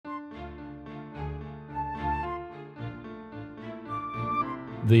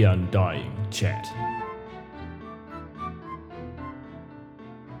The Undying Chat.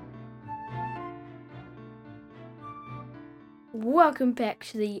 Welcome back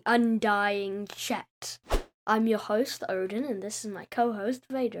to the Undying Chat. I'm your host, Odin, and this is my co-host,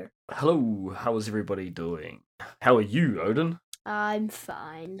 Vader. Hello, how is everybody doing? How are you, Odin? I'm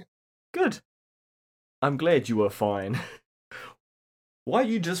fine. Good. I'm glad you are fine. Why are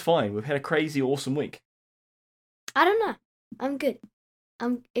you just fine? We've had a crazy, awesome week. I don't know. I'm good.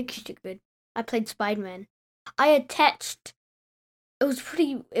 I'm extra good. I played Spider-Man. I attached... It was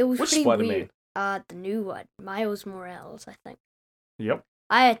pretty Which pretty Spider-Man? weird. The new one. Miles Morales, I think. Yep.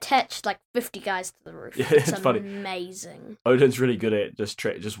 I attached like 50 guys to the roof. Yeah, it's it's funny. Amazing. Odin's really good at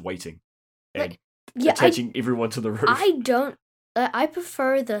just waiting and attaching everyone to the roof. I don't... I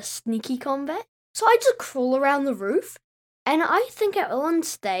prefer the sneaky combat. So I just crawl around the roof. And I think at one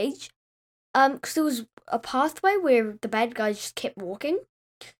stage, because there was a pathway where the bad guys just kept walking.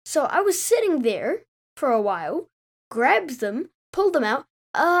 So I was sitting there for a while, grabbed them, pulled them out.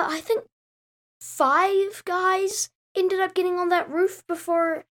 I think 5 guys ended up getting on that roof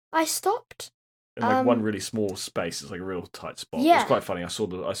before I stopped. In like one really small space, it's like a real tight spot. Yeah. It was quite funny. I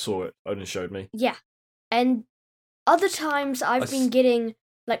saw it. Odin showed me. Yeah. And other times I've been getting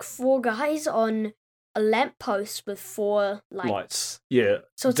like 4 guys on a lamppost with 4 lights. Yeah.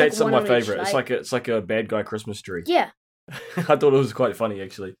 So it's that's like my one on each favorite. light. It's like a bad guy Christmas tree. Yeah. I thought it was quite funny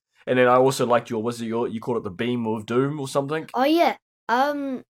actually. And then I also liked you called it the beam of doom or something? Oh yeah.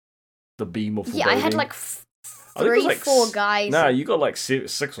 The beam of Yeah, I had foreboding. like I think it was 3, 4 guys. No, you got like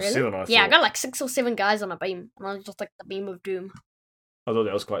 6 or Really? 7, I thought. Yeah, I got like 6 or 7 guys on a beam. And I was just like the beam of doom. I thought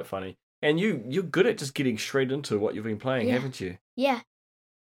that was quite funny. And you're good at just getting straight into what you've been playing, Yeah. haven't you? Yeah.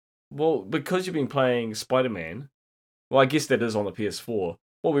 Well, because you've been playing Spider-Man, well, I guess that is on the PS4.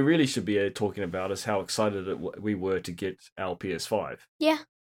 What we really should be talking about is how excited we were to get our PS5. Yeah.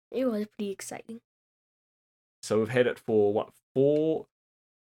 It was pretty exciting. So we've had it for, 4...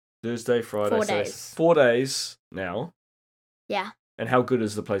 Thursday, Friday, 4 Saturday, days. 4 days now. Yeah. And how good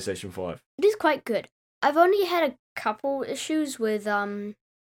is the PlayStation 5? It is quite good. I've only had a couple issues with, I've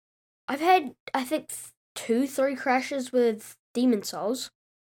had, I think, 2-3 crashes with Demon Souls.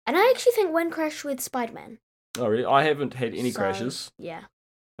 And I actually think one crashed with Spider-Man. Oh, really? I haven't had any So, crashes. Yeah.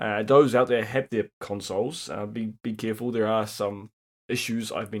 Those out there have their consoles. Be careful. There are some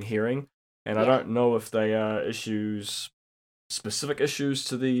issues I've been hearing, and I Yeah. don't know if they are specific issues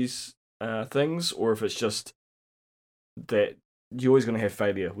to these things, or if it's just that you're always going to have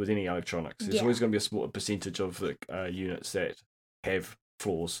failure with any electronics. There's Yeah. always going to be a small percentage of the units that have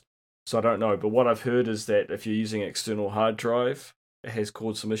flaws. So I don't know, but what I've heard is that if you're using an external hard drive, it has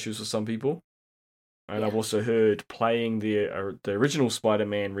caused some issues with some people. And Yeah. I've also heard playing the original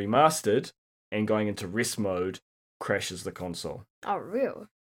Spider-Man remastered and going into rest mode crashes the console. Oh, real?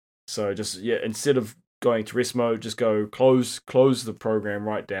 So instead of going to rest mode, just go close the program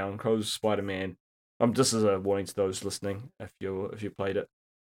right down, close Spider-Man. Just as a warning to those listening, if you played it,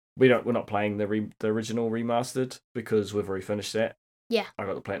 we're not playing the original remastered because we've already finished that. Yeah. I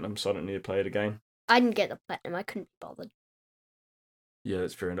got the platinum, so I don't need to play it again. I didn't get the platinum. I couldn't be bothered. Yeah,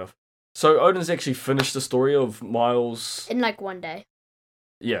 that's fair enough. So Odin's actually finished the story of Miles. In like one day.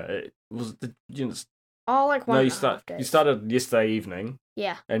 Yeah, it was the units. Oh, like one No, and a half days. you started yesterday evening,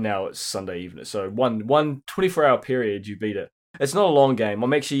 Yeah. and now it's Sunday evening. So one 24-hour period, you beat it. It's not a long game.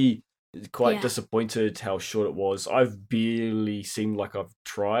 I'm actually quite disappointed how short it was. I've barely seemed like I've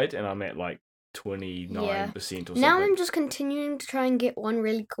tried, and I'm at like 29% or something. Now I'm just continuing to try and get one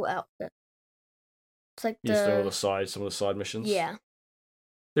really cool outfit. It's like some of the side missions. Yeah.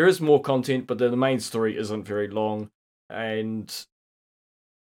 There is more content, but the main story isn't very long. And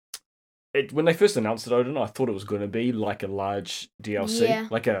when they first announced it, Odin, I thought it was going to be like a large DLC, Yeah.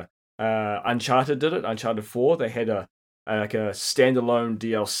 like a Uncharted did it. Uncharted 4, they had a standalone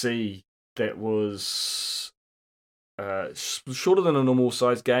DLC that was shorter than a normal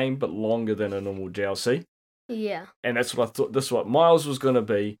sized game, but longer than a normal DLC. Yeah. And that's what I thought. This is what Miles was going to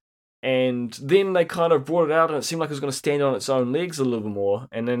be. And then they kind of brought it out, and it seemed like it was going to stand on its own legs a little bit more.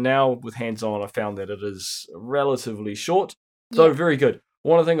 And then now, with hands-on, I found that it is relatively short, though very good.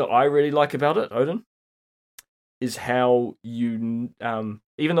 One thing that I really like about it, Odin, is how you,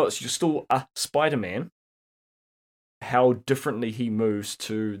 even though you're still a Spider-Man, how differently he moves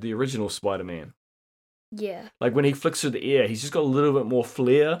to the original Spider-Man. Yeah. Like when he flicks through the air, he's just got a little bit more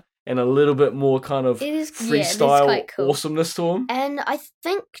flair and a little bit more kind of freestyle quite cool. awesomeness to him. And I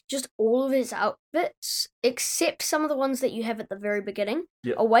think just all of his outfits, except some of the ones that you have at the very beginning,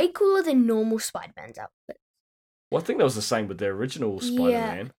 are way cooler than normal Spider-Man's outfit. Well, I think that was the same with the original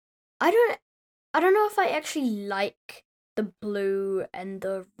Spider-Man. I don't know if I actually like the blue and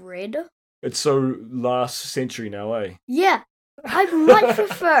the red. It's so last century now, eh? Yeah, I much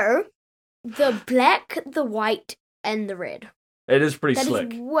prefer the black, the white, and the red. It is pretty That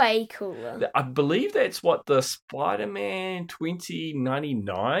slick. is way cooler. I believe that's what the Spider-Man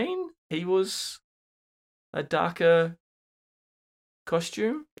 2099, he was a darker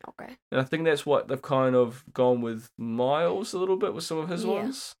costume. Okay. And I think that's what they've kind of gone with Miles a little bit with some of his Yeah.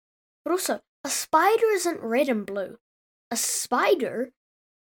 ones. But also, a spider isn't red and blue. A spider,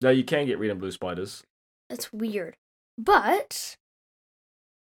 No, you can get red and blue spiders. that's weird. But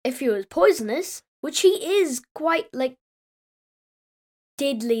if he was poisonous, which he is quite like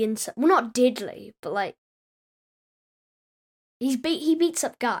deadly and well, not deadly, but like he beats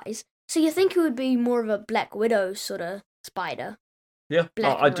up guys. So you think he would be more of a Black Widow sort of spider? Yeah,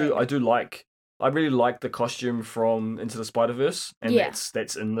 Black I and do. red. I really like the costume from Into the Spider-Verse, and Yeah.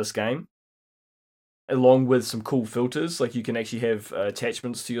 that's in this game. Along with some cool filters, like you can actually have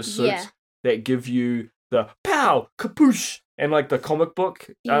attachments to your suit Yeah. that give you the pow, kapoosh, and like the comic book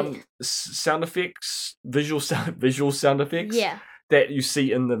Yeah. sound effects, visual sound effects Yeah. that you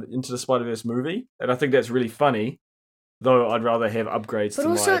see in the Into the Spider-Verse movie, and I think that's really funny. Though I'd rather have upgrades But to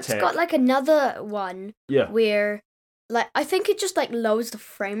also, my it's attack. got like another one Yeah, where, like, I think it just like lowers the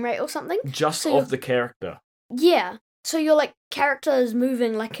frame rate or something. just so of the character. Yeah. So your like character is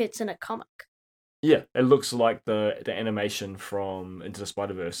moving like it's in a comic. Yeah, it looks like the animation from Into the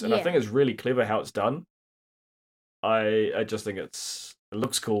Spider-Verse, and I Yeah. think it's really clever how it's done. I just think it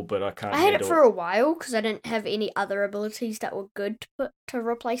looks cool, but I can't I had it handle for a while because I didn't have any other abilities that were good to put to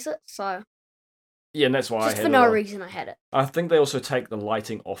replace it. So Yeah, and that's why I just had for it no on. reason, I had it. I think they also take the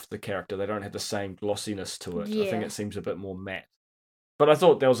lighting off the character. They don't have the same glossiness to it. I think Yeah. it seems a bit more matte. But I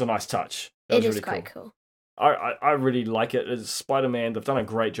thought that was a nice touch. That It was is really quite cool. cool. I really like it. It's Spider-Man. They've done a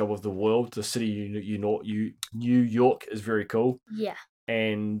great job of the world. The city, New York, is very cool, Yeah.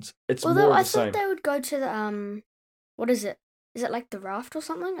 and it's Although more I of the thought same. they would go to the what is it? Is it like the raft or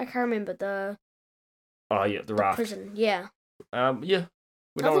something? I can't remember Oh yeah, the the raft. prison. Yeah. Yeah.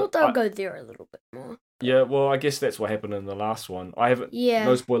 We I don't- thought they would go there a little bit more. Yeah, well, I guess that's what happened in the last one. I haven't. Yeah.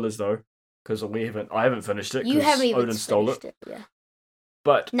 No spoilers though, because I haven't finished it. You 'cause haven't even Odin stole finished it. it. Yeah.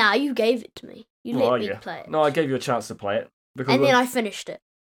 But Nah, you gave it to me. You well, let me yeah. play it. No, I gave you a chance to play it because And then I finished it.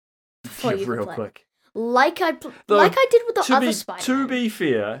 Before yeah, you could real play it. quick. Like Though, like I did with the To other be Spider-Man. to be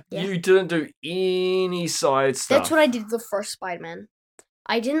fair, Yeah. you didn't do any side stuff. That's what I did with the first Spider-Man.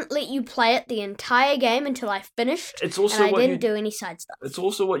 I didn't let you play it the entire game until I finished, It's and also I what didn't you. do any side stuff. It's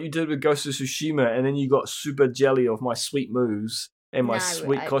also what you did with Ghost of Tsushima, and then you got super jelly of my sweet moves and my Nah,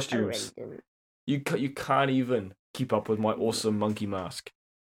 sweet I costumes. really didn't. You can't even keep up with my awesome monkey mask.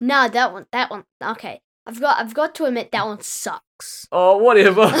 No, that one. Okay, I've got to admit that one sucks. Oh,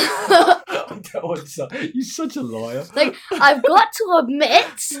 whatever. That one's you're such a liar. Like I've got to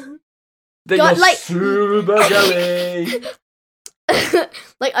admit, Then God, you're like- super jelly.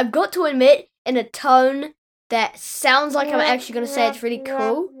 like I've got to admit in a tone that sounds like I'm actually gonna say it's really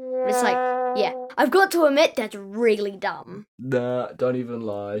cool, but it's like, yeah, I've got to admit that's really dumb. Nah, don't even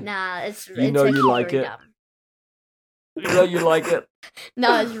lie. Nah, it's You it's know you actually like very it. dumb. You know you like it.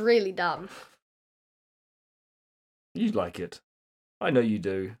 No, it's really dumb. You like it. I know you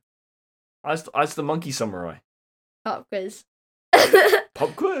do. I's the monkey samurai. Pop quiz.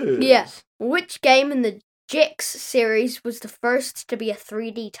 Pop quiz. Yeah. Which game in the Jex series was the first to be a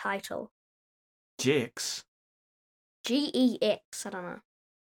 3D title? Jex. GEX. I don't know.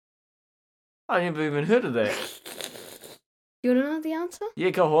 I never even heard of that. You wanna know the answer? Yeah,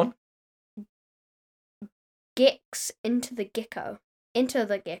 go on. Gex into the gecko. Enter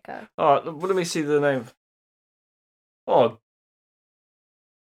the gecko. Oh, let me see the name. Oh.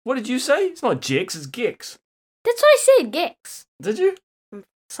 What did you say? It's not Jex, it's Gex. That's what I said. Gex. Did you? I do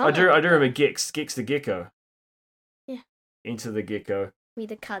Something. remember Gex. Gex the gecko. Yeah. Into the gecko. Me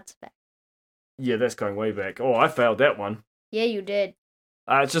the cards back. Yeah, that's going way back. Oh, I failed that one. Yeah, you did.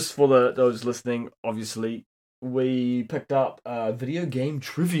 Just for those listening, obviously, we picked up video game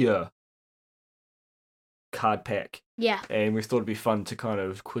trivia card pack, Yeah. and we thought it'd be fun to kind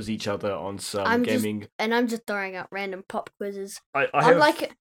of quiz each other on some I'm just- gaming. And I'm just throwing out random pop quizzes. I I'm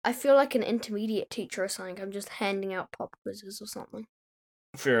have I feel like an intermediate teacher or something. I'm just handing out pop quizzes or something.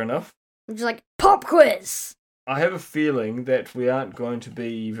 fair enough. I'm just like, pop quiz! I have a feeling that we aren't going to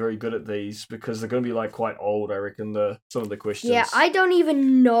be very good at these because they're going to be like quite old. I reckon some of the questions. Yeah, I don't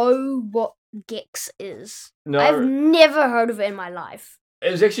even know what Gex is. no. I've never heard of it in my life.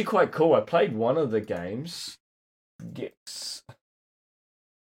 It was actually quite cool. I played one of the games. Gex.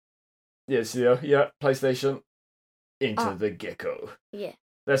 Yes, yeah, PlayStation. Into Oh. the Gecko. Yeah.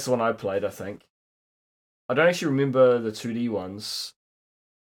 That's the one I played, I think. I don't actually remember the 2D ones,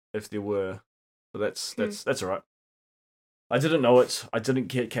 if there were, but that's alright. I didn't know it. I didn't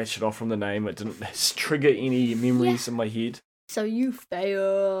catch it off from the name. It didn't trigger any memories in my head. So you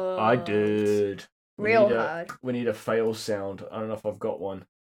failed. I did. Real hard. We need a fail sound. I don't know if I've got one.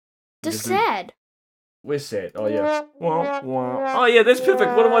 Just sad. Where's sad? Oh yeah. Oh yeah, that's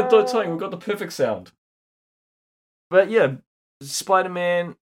perfect. What am I saying? We've got the perfect sound. But yeah,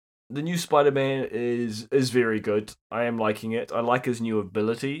 Spider-Man. The new Spider-Man is very good. I am liking it. I like his new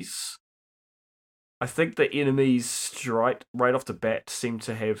abilities. I think the enemies right off the bat seem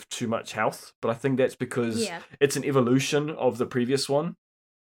to have too much health, but I think that's because it's an evolution of the previous one.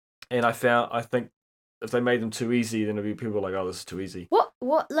 And I think if they made them too easy, then it'd be people like, oh, this is too easy.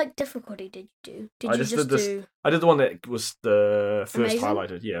 What like difficulty did you do? I did the one that was the first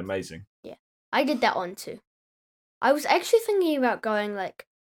highlighted. Yeah, amazing. Yeah, I did that one too. I was actually thinking about going like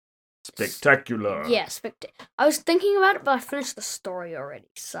spectacular. Yeah, I was thinking about it, but I finished the story already.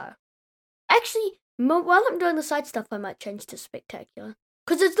 So actually, while I'm doing the side stuff, I might change to spectacular.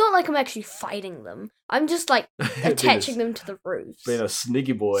 Because it's not like I'm actually fighting them. I'm just like attaching them to the roofs. Being a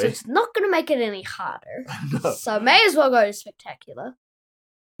sneaky boy. So it's not going to make it any harder. No. So may as well go to spectacular.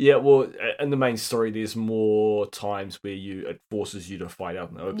 Yeah, well, in the main story, there's more times where it forces you to fight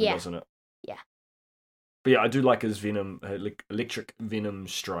out in the open, doesn't it? Yeah. But yeah, I do like his venom, electric venom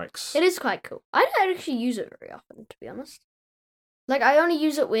strikes. It is quite cool. I don't actually use it very often, to be honest. Like, I only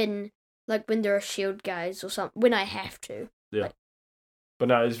use it when there are shield guys or something, when I have to. Yeah. But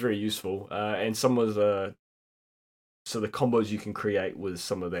no, it's very useful. And some of the combos you can create with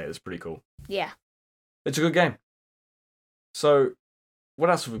some of that is pretty cool. Yeah. It's a good game. So, what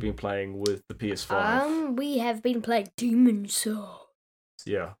else have we been playing with the PS5? We have been playing Demon's Souls.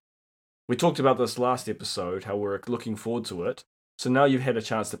 Yeah. We talked about this last episode, how we're looking forward to it. So now you've had a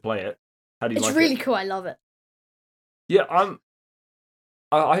chance to play it. How do you like it? It's really cool. I love it. Yeah,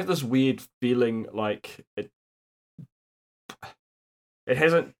 I have this weird feeling like it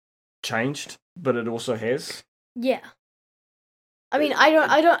hasn't changed, but it also has. Yeah. I mean,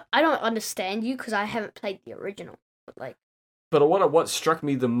 I don't understand you because I haven't played the original, But what struck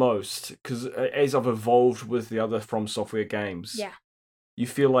me the most, because as I've evolved with the other From Software games, you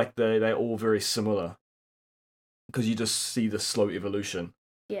feel like they're all very similar, because you just see the slow evolution.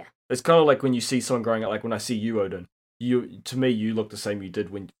 Yeah. It's kind of like when you see someone growing up, like when I see you, Odin. To me, you look the same you did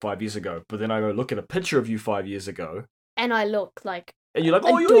 5 years ago. But then I go look at a picture of you 5 years ago, and I look like and you're like,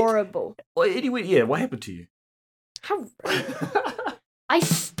 oh, adorable. Anyway, yeah. What happened to you? How rude. I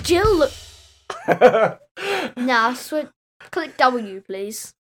still look. Nah, click W,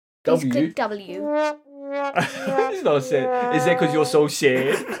 please. W. Click W. It's not sad. Is that because you're so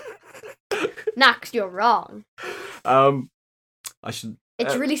sad? Nah, because you're wrong. I should.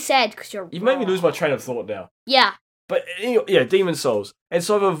 It's really sad because you're. You made me lose my train of thought now. Yeah. But yeah, Demon's Souls, and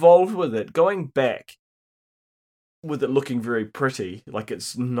so I've evolved with it. Going back, with it looking very pretty, like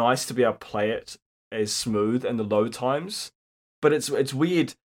it's nice to be able to play it as smooth and the load times. But it's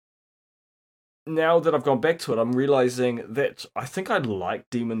weird. Now that I've gone back to it, I'm realizing that I think I like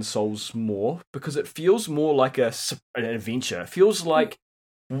Demon's Souls more because it feels more like an adventure. It feels like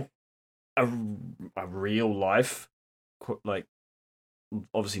a real life, like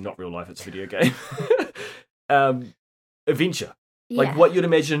obviously not real life. It's a video game. Adventure. Like what you'd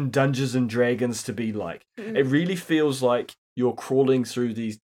imagine Dungeons and Dragons to be like. It really feels like you're crawling through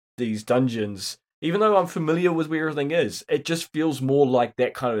these dungeons. Even though I'm familiar with where everything is, it just feels more like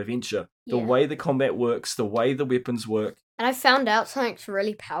that kind of adventure. The way the combat works, the way the weapons work. And I found out something's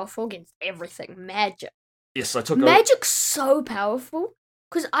really powerful against everything. Magic. Yes, I took Magic's so powerful.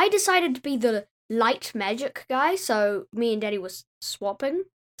 Because I decided to be the light magic guy, so me and Daddy was swapping.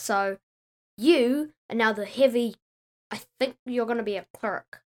 So you are now the heavy. I think you're going to be a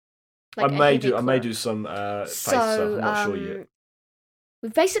cleric. I may do some face stuff. I'm not sure yet.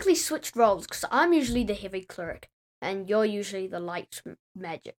 We've basically switched roles because I'm usually the heavy cleric and you're usually the light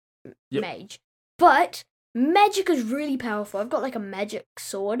mage. But magic is really powerful. I've got like a magic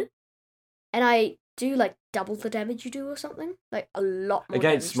sword, and I do like double the damage you do or something, like a lot more.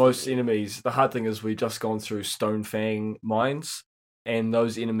 Against most enemies, the hard thing is we've just gone through Stonefang mines, and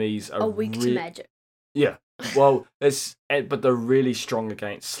those enemies are weak to magic. Yeah, well, but they're really strong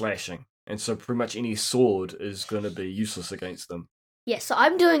against slashing, and so pretty much any sword is going to be useless against them. Yeah, so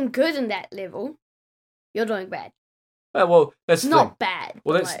I'm doing good in that level. You're doing bad. Well, that's not bad.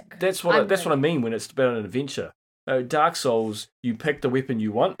 Well, that's what I mean when it's about an adventure. Dark Souls, you pick the weapon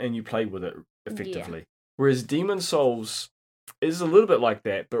you want and you play with it effectively. Yeah. Whereas Demon's Souls is a little bit like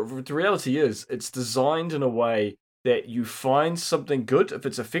that, but the reality is it's designed in a way that you find something good. If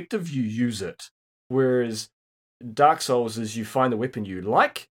it's effective, you use it. Whereas Dark Souls is you find the weapon you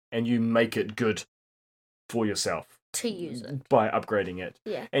like and you make it good for yourself To use it. by upgrading it.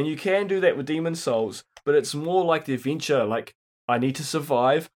 Yeah. And you can do that with Demon Souls, but it's more like the adventure. Like, I need to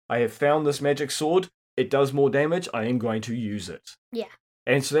survive. I have found this magic sword. It does more damage. I am going to use it. Yeah.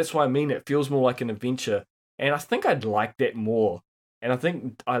 And so that's why I mean it feels more like an adventure. And I think I'd like that more. And I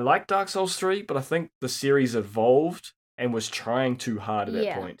think I like Dark Souls 3, but I think the series evolved and was trying too hard at that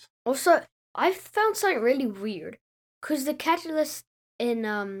Yeah. point. Also, I found something really weird. Because the catalyst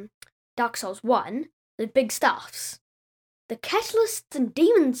in Dark Souls 1, the big stuffs. The catalysts in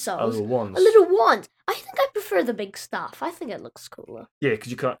Demon Souls Little wands. are little wands. I think I prefer the big stuff. I think it looks cooler. Yeah, because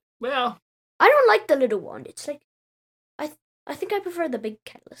you can't. Well, I don't like the little wand. It's like, I think I prefer the big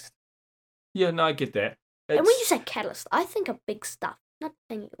catalyst. yeah, no, I get that. And when you It's- say catalyst, I think of big stuff, not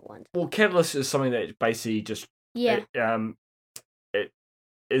tiny little ones. well, Catalyst is something that basically just Yeah, it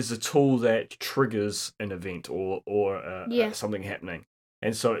is a tool that triggers an event or Yeah. something happening,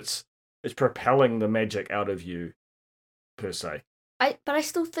 and so it's propelling the magic out of you, per se. but I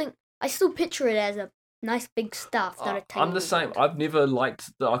still picture it as a nice big stuff, not a tiny. I'm the little same. wand. I've never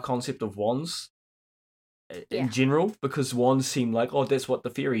liked the concept of wands Yeah. in general because wands seem like, oh, that's what the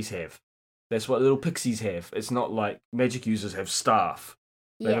fairies have. That's what little pixies have. It's not like magic users have staff.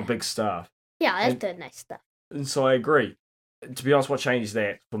 They Yeah, have a big staff. yeah, that's and- the nice stuff. And so I agree. To be honest, what changed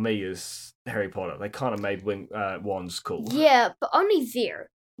that for me is Harry Potter. They kind of made wands cool. Yeah, but only there.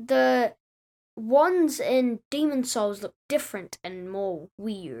 The wands in Demon Souls look different and more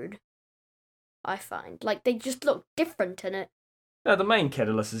weird. I find like they just look different in it. No, the main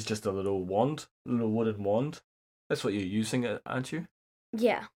catalyst is just a little wand, a little wooden wand. That's what you're using, aren't you?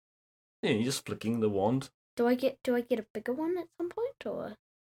 Yeah. Yeah, you're just flicking the wand. Do I get a bigger one at some point or?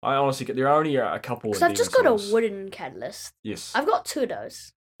 I honestly, there are only a couple. Because in I've just Demon got a Souls. wooden catalyst. Yes, I've got two of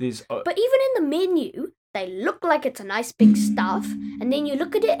those. there's. But even in the menu, they look like it's a nice big stuff, and then you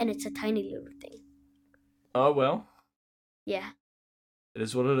look at it and it's a tiny little thing. Oh well, Yeah, it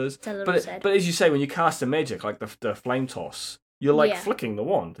is what it is. it's a little But sad. but as you say, when you cast a magic like the flame toss, you're like Yeah. flicking the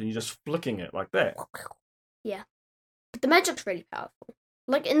wand and you're just flicking it like that. Yeah. But the magic's really powerful.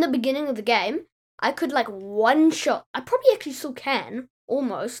 Like in the beginning of the game, I could like one shot. I probably actually still can,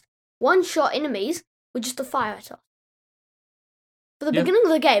 almost. One shot enemies with just a fire toss. For the Yeah. beginning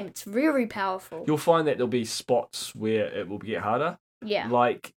of the game, it's very powerful. You'll find that there'll be spots where it will get harder, Yeah.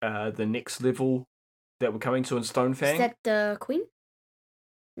 like the next level that we're coming to in Stonefang. Is that the queen?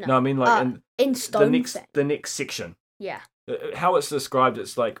 No, I mean like in In the Stone next Fang. the next section. Yeah. How it's described,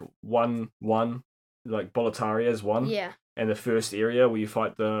 it's like one, like Boletaria is one, Yeah. and the first area where you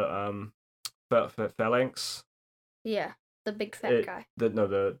fight the phalanx. Yeah. The big fat It- guy. The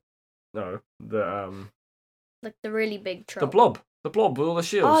Like the really big troll. the blob with all the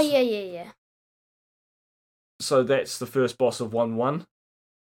shields. Oh, yeah. So that's the first boss of 1-1,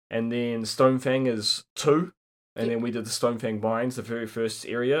 and then Stonefang is 2, and Yeah. then we did the Stonefang Binds. The very first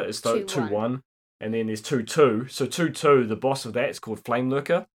area is 2-1. 2-1, and then there's 2-2. So 2-2, the boss of that is called Flame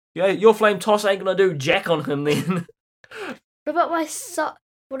Lurker. Yeah, your flame toss ain't gonna do jack on him then. What about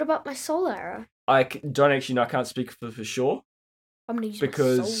my soul arrow? Don't actually know. I can't speak for sure I'm gonna use my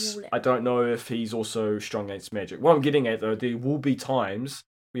because soul I don't know if he's also strong against magic. What I'm getting at though, there will be times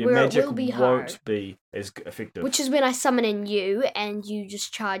where Where it magic will be won't hard. be as effective. Which is when I summon in you and you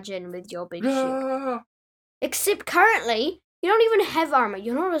just charge in with your big shield. Ah! Except currently, you don't even have armor.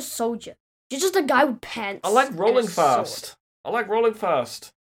 You're not a soldier. You're just a guy with pants. I like and rolling a sword. fast. I like rolling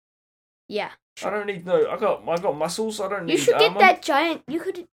fast. Yeah. I don't need no. I got muscles. I don't need. You should armor. get that giant.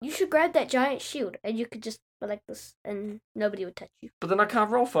 You should grab that giant shield, and you could just go like this, and nobody would touch you. But then I can't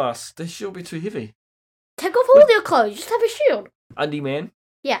roll fast. The shield will be too heavy. Take off all your clothes. Just have a shield. Undie man,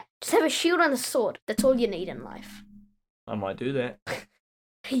 Yeah, just have a shield and a sword. That's all you need in life. I might do that.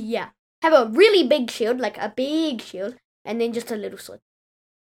 Yeah, have a really big shield, like a big shield, and then just a little sword,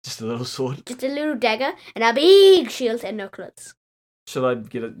 Just a little sword. just a little dagger, and a big shield and no clothes. Should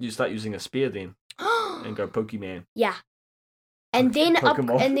I you start using a spear then and go Pokemon? Yeah. And then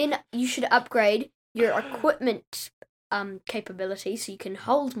Pokemon. you should upgrade your equipment capability so you can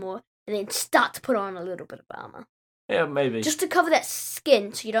hold more and then start to put on a little bit of armor. Yeah, maybe. Just to cover that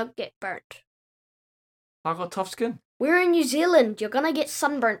skin so you don't get burnt. I got tough skin. We're in New Zealand, you're gonna get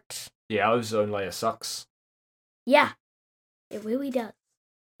sunburnt. Yeah, ozone layer sucks. Yeah. It really does.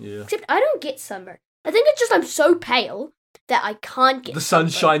 Yeah. Except I don't get sunburnt. I think it's just I'm so pale that I can't get The sun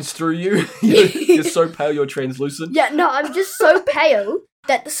sunburnt. shines through you. You're so pale, you're translucent. Yeah, no, I'm just so pale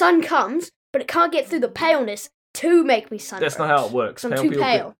that the sun comes, but it can't get through the paleness to make me sunburnt. That's not how it works. 'Cause I'm Pale too people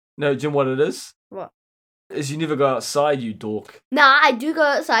pale. No, do you know what it is? What? is you never go outside, you dork. Nah, I do go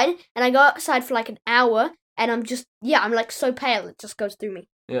outside, and I go outside for like an hour, and I'm like so pale, it just goes through me.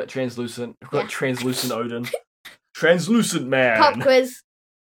 Yeah, translucent. I've got Yeah. translucent Odin. Translucent man. Pop quiz.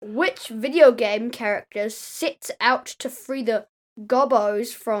 Which video game character sets out to free the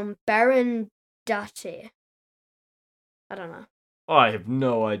Gobos from Baron Date? I don't know. I have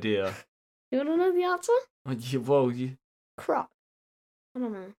no idea. You want to know the answer? Croc. I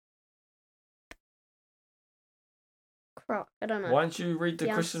don't know. Croc. I don't know. Why don't you read the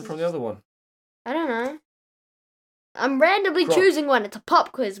The question from the answers. other one? I don't know. I'm randomly Croc. choosing one. It's a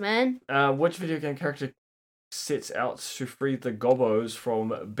pop quiz, man. Which video game character sets out to free the Gobos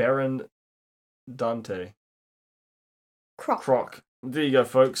from Baron Dante? Croc. Croc. There you go,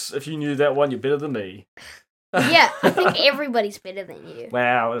 folks. If you knew that one, you're better than me. Yeah, I think everybody's better than you.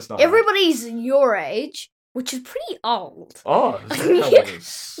 Wow, that's not hard. Everybody's your age, which is pretty old, Oh, is that how it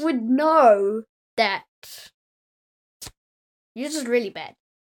is? would know that you're just really bad.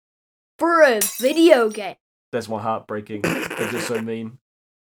 For a video game. That's my heart breaking. They're just so mean.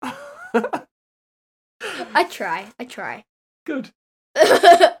 I try. Good.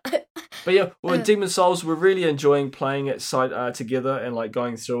 But yeah, with Demon Souls, we're really enjoying playing it together and like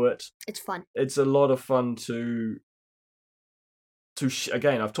going through it. It's fun. It's a lot of fun to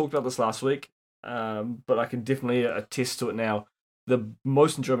again, I've talked about this last week, but I can definitely attest to it now. The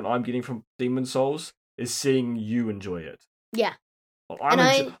most enjoyment I'm getting from Demon Souls is seeing you enjoy it. Yeah.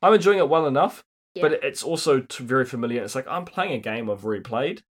 I'm enjoying it well enough, Yeah. but it's also very familiar. It's like I'm playing a game I've already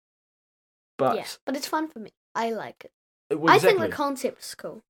played, but Yeah, but it's fun for me. I like it. well, I think exactly. the concept is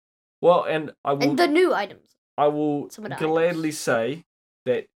cool. Well, and I will And the new items. I will Some of the gladly say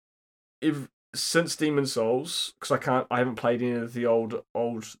that since Demon Souls, because I haven't played any of the old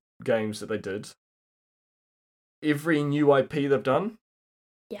games that they did. Every new IP they've done,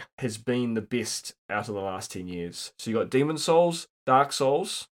 Yeah. has been the best out of the last 10 years. So you got Demon Souls, Dark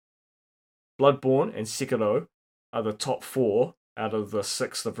Souls, Bloodborne, and Sekiro are the top 4 out of the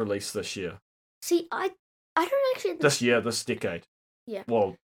 6 they've released this year. See, I don't actually think... This decade. Yeah.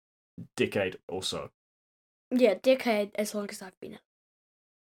 Well, decade also. Yeah, decade as long as I've been.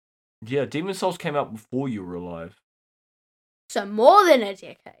 Yeah, Demon Souls came out before you were alive. So more than a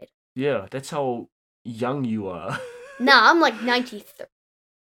decade. Yeah, that's how young you are. Nah, I'm like 93.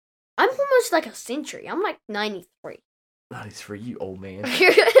 I'm almost like a century. I'm like 93. 93, you old man.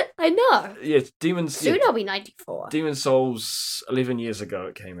 I know. Yeah, Soon I'll be 94. Demon Souls, 11 years ago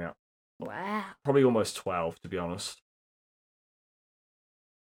it came out. Wow. Probably almost 12, to be honest.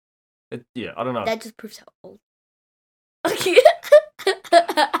 Yeah, I don't know. That just proves how old.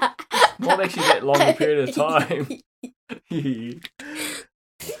 Not actually that long a period of time.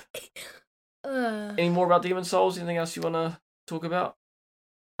 Any more about Demon Souls? Anything else you want to talk about?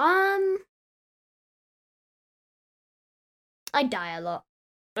 I die a lot.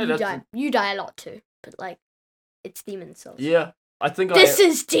 Hey, You die a lot too. But like, it's Demon Souls. Yeah, I think This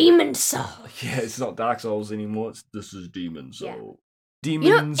is Demon Souls. Yeah, it's not Dark Souls anymore. This is Demon Yeah. Souls. You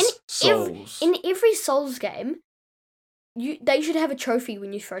Demons know, Souls. In every Souls game, they should have a trophy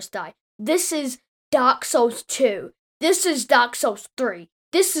when you first die. This is Dark Souls 2. This is Dark Souls 3.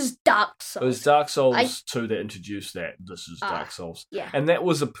 This is Dark It Souls. was Dark Souls 2 that introduced that. This is Dark Souls. Yeah. And that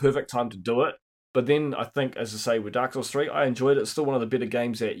was a perfect time to do it. But then I think, as I say, with Dark Souls 3, I enjoyed it. It's still one of the better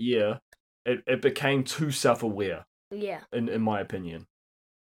games that year. It became too self-aware, Yeah. in my opinion.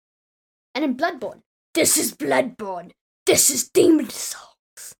 And in Bloodborne, this is Bloodborne. This is Demon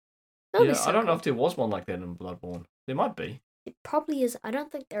Souls. That'd be so I don't know cool. if there was one like that in Bloodborne. There might be. It probably is. I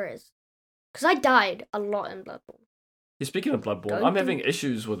don't think there is. Because I died a lot in Bloodborne. Yeah, speaking of Bloodborne, Don't I'm do- having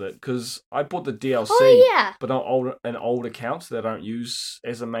issues with it because I bought the DLC, Oh, yeah. but on an old account that I don't use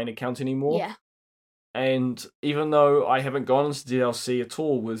as a main account anymore. Yeah. And even though I haven't gone into DLC at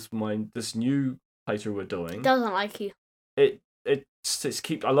all with this new playthrough we're doing, It doesn't like you. I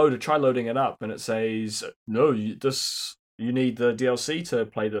try loading it up and it says no, you need the DLC to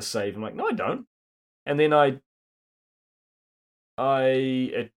play this save. I'm like, no, I don't. And then I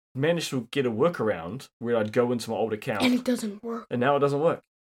managed to get a workaround where I'd go into my old account, And it doesn't work. and now it doesn't work.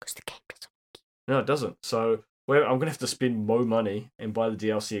 Because the game doesn't No, it doesn't. So I'm gonna have to spend more money and buy the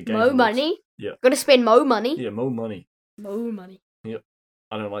DLC again. Mo money? Yeah. Gotta spend mo money? Yeah, more money. Mo money.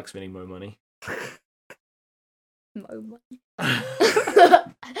 I don't like spending more money. Mo money.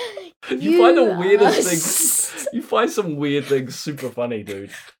 You find the weirdest are things. You find some weird things super funny,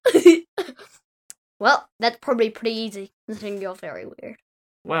 dude. Well, that's probably pretty easy, considering you're very weird.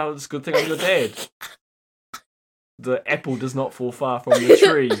 Wow, it's a good thing I'm your dad. The apple does not fall far from the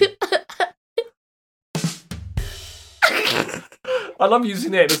tree. I love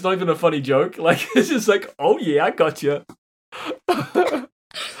using that. It's not even a funny joke. Like, it's just like, oh yeah, I gotcha.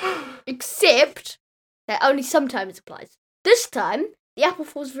 Except that only sometimes applies. This time, the apple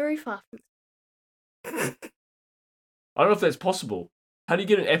falls very far from I don't know if that's possible. How do you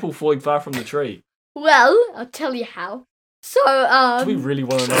get an apple falling far from the tree? Well, I'll tell you how. So, Do we really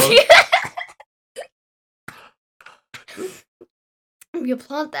want to know? If you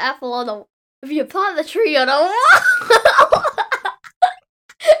plant the apple on a... If you plant the tree on a wall...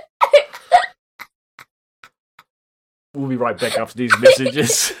 We'll be right back after these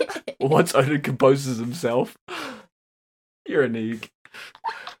messages. Once Odin composes himself. You're a neek.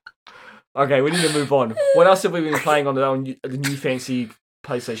 Okay, we need to move on. What else have we been playing on the new fancy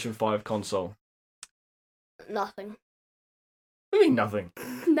PlayStation 5 console? Nothing. What do you mean nothing?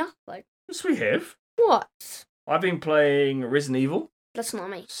 Nothing. Yes, we have. What? I've been playing Resident Evil That's not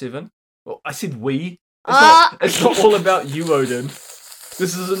me. 7. Well, I said we. Ah! It's not all about you, Odin.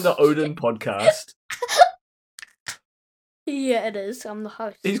 This isn't the Odin podcast. Yeah, it is. I'm the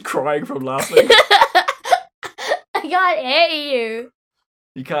host. He's crying from laughing. I can't hear you.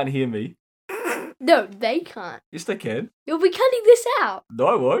 You can't hear me. No, they can't. Yes, they can. You'll be cutting this out. No,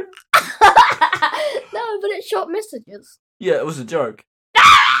 I won't. No, but it's short messages. Yeah, it was a joke.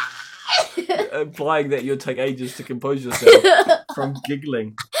 Implying that you'll take ages to compose yourself from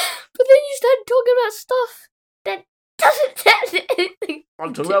giggling. But then you started talking about stuff that doesn't have anything.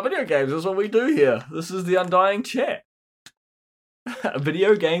 I'm talking about video games. That's what we do here. This is the Undying Chat. A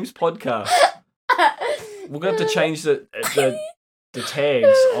video games podcast. We're going to have to change the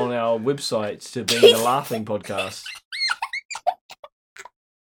tags on our website to being a laughing podcast.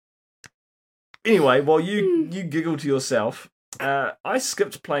 Anyway, while you giggle to yourself, I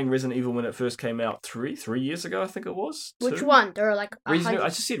skipped playing Resident Evil when it first came out 3 years ago, I think it was. Which 2? one? There are like I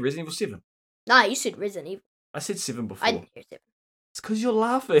just said Resident Evil 7. Nah, you said Resident Evil. I said 7 before. I didn't hear It's because you're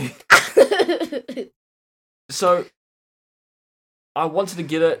laughing. 7. So, I wanted to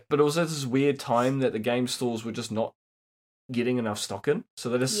get it, but it was at this weird time that the game stores were just not getting enough stock in. So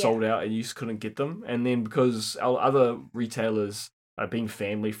they just sold out and you just couldn't get them. And then because our other retailers are being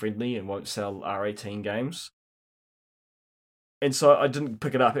family friendly and won't sell R18 games. And so I didn't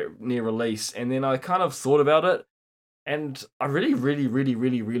pick it up near release. And then I kind of thought about it. And I really, really, really,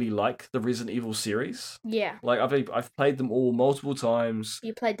 really, really like the Resident Evil series. Yeah. Like, I've played them all multiple times.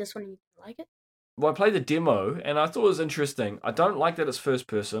 You played this one and you didn't like it? Well, I played the demo, and I thought it was interesting. I don't like that it's first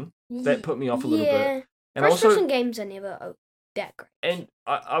person. That put me off a little bit. And First person games are never that great. And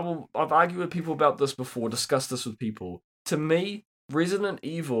I've argued with people about this before, discussed this with people. To me, Resident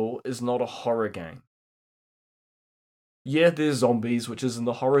Evil is not a horror game. Yeah, there's zombies, which is in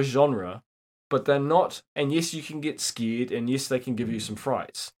the horror genre, but they're not. And yes, you can get scared, and yes, they can give you some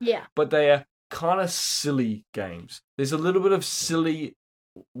frights. Yeah. But they are kind of silly games. There's a little bit of silly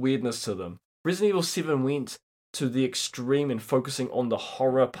weirdness to them. Resident Evil 7 went to the extreme in focusing on the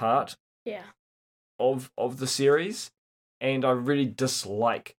horror part of the series, and I really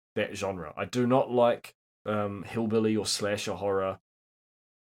dislike that genre. I do not like hillbilly or slasher horror,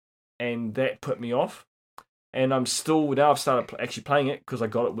 and that put me off. And I'm still, now I've started actually playing it because I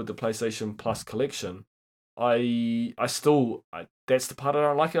got it with the PlayStation Plus collection. I still, that's the part I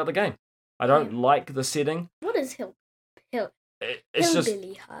don't like about the game. I don't like the setting. What is It's just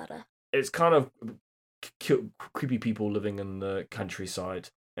hillbilly horror? It's kind of creepy people living in the countryside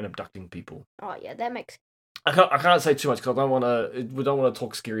and abducting people. Oh yeah, that makes. I can't say too much because we don't want to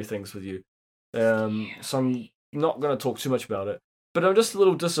talk scary things with you. So I'm not going to talk too much about it. But I'm just a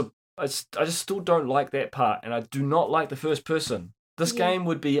little I just still don't like that part, and I do not like the first person. This game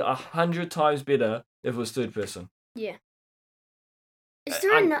would be 100 times better if it was third person. Yeah. Is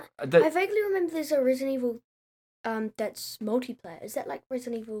there I vaguely remember there's a Resident Evil that's multiplayer. Is that like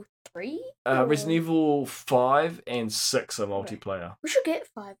Resident Evil 3? Resident Evil 5 and 6 are multiplayer. We should get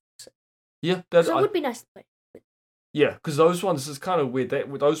 5. Yeah, that would be nice to play. Yeah, because those ones is kind of weird.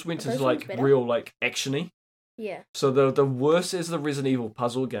 Those went into like real like actiony. Yeah. So the worst is the Resident Evil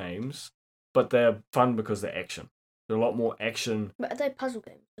puzzle games, but they're fun because they're action. They're a lot more action. But are they puzzle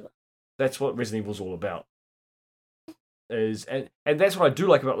games as well? That's what Resident Evil's all about. And that's what I do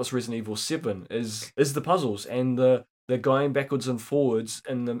like about this Resident Evil 7 is the puzzles and the going backwards and forwards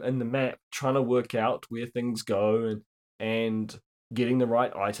in the map, trying to work out where things go and getting the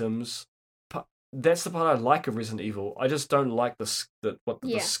right items. That's the part I like of Resident Evil. I just don't like the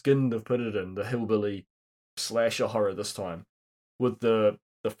skin they've put it in, the hillbilly slasher horror this time, with the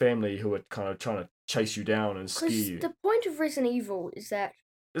family who are kind of trying to chase you down and scare you. The point of Resident Evil is that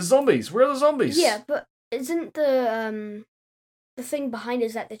it's zombies. Where are the zombies? Yeah, but isn't the thing behind it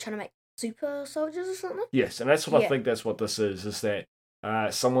is that they're trying to make super soldiers or something. Yes, and that's what I Yeah. think that's what this is that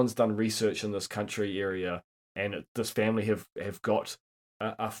someone's done research in this country area, and this family have got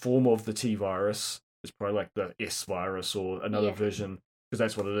a form of the T virus. It's probably like the S virus or another Yeah. version, because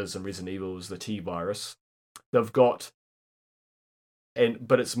that's what it is in Resident Evil, is the T virus. They've got,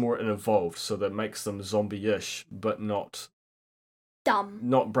 but it's more evolved, so that makes them zombie-ish, but not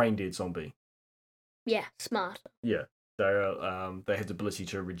Dumb. brain dead zombie. Yeah, smart. Yeah, they have the ability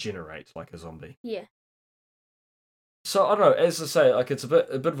to regenerate like a zombie. Yeah. So I don't know. As I say, like it's a bit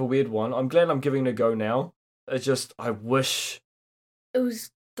of a weird one. I'm glad I'm giving it a go now. It's just I wish It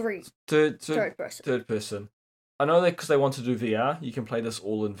was third person. third person. I know that because they want to do VR. You can play this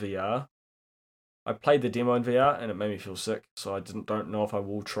all in VR. I played the demo in VR and it made me feel sick. So I don't know if I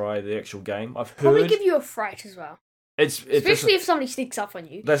will try the actual game. I've Probably heard give you a fright as well. especially If somebody sneaks up on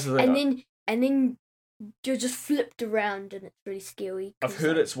you. that's the thing. And then you're just flipped around and it's really scary. I've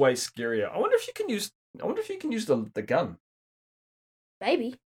heard it's way scarier. I wonder if you can use the gun,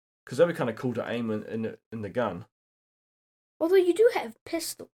 Maybe. because that'd be kind of cool to aim in the gun. Although you do have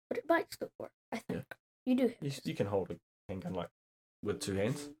pistol, but it might still work, I think. Yeah. You do have You can hold a handgun like with two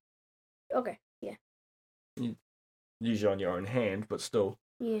hands. Okay, yeah. Usually on your own hand, but still.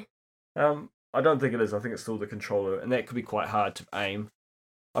 Yeah. I don't think it is. I think it's still the controller, and that could be quite hard to aim.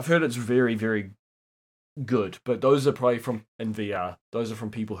 I've heard it's very, very good, but those are probably in VR. Those are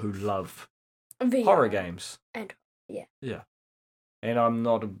from people who love VR. horror games. And Yeah. And I'm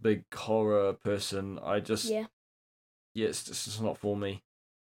not a big horror person. I just yeah. it's just not for me.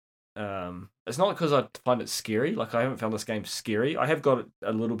 It's not because I find it scary. Like I haven't found this game scary. I have got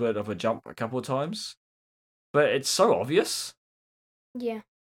a little bit of a jump a couple of times, but it's so obvious. Yeah.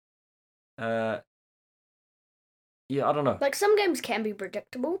 Yeah, I don't know. Like some games can be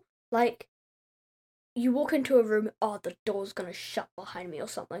predictable. Like you walk into a room, oh the door's gonna shut behind me or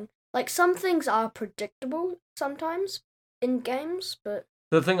something. Like some things are predictable sometimes in games, but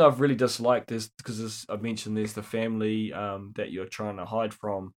The thing I've really disliked is because I mentioned there's the family that you're trying to hide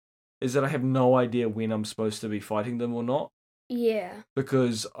from, is that I have no idea when I'm supposed to be fighting them or not, yeah.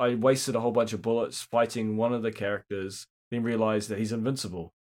 because I wasted a whole bunch of bullets fighting one of the characters, then realized that he's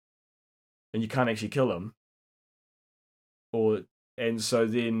invincible, and you can't actually kill him. And so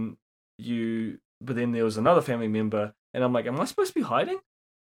then but then there was another family member, and I'm like, am I supposed to be hiding?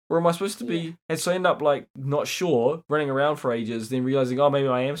 Or am I supposed to be... Yeah. And so I end up, like, not sure, running around for ages, then realizing, oh, maybe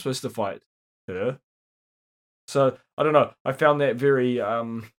I am supposed to fight her. So, I don't know. I found that very...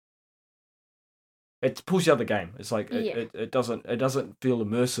 It pulls you out of the game. It's like, it doesn't feel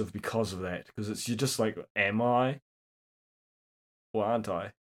immersive because of that. Because you're just like, am I? Or aren't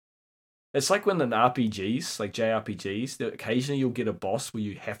I? It's like when in RPGs, like JRPGs, that occasionally you'll get a boss where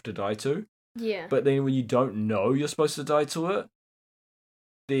you have to die to. Yeah. But then when you don't know you're supposed to die to it,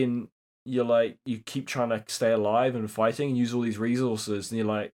 then you're like, you keep trying to stay alive and fighting and use all these resources, and you're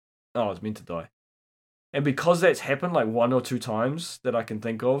like, oh, I was meant to die. And because that's happened like one or two times that I can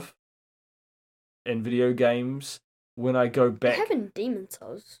think of in video games, when I go back... It happened in Demon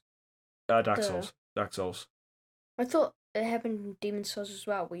Souls. Dark Souls. I thought it happened in Demon Souls as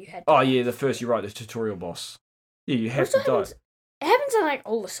well, where you had... Oh yeah, you're right, the tutorial boss. Yeah, you have to die. It happens in like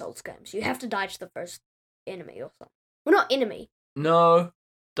all the Souls games. You have to die to the first enemy or something. Well, not enemy. No.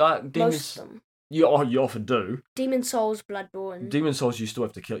 Demons... Most of them. You often do. Demon Souls, Bloodborne. Demon Souls, you still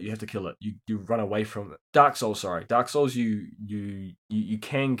have to kill. You have to kill it. You run away from it. Dark Souls, you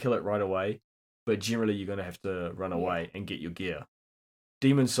can kill it right away, but generally you're gonna have to run away and get your gear.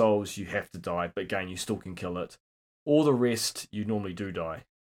 Demon Souls, you have to die, but again, you still can kill it. All the rest, you normally do die.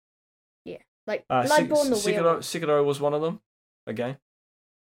 Yeah, like Bloodborne, Sekiro was one of them. Again.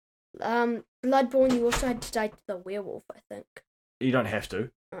 Bloodborne, you also had to die to the werewolf, I think. You don't have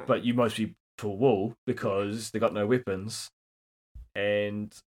to, but you most people will, because they got no weapons,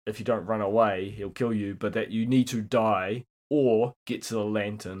 and if you don't run away, he'll kill you. But that you need to die or get to the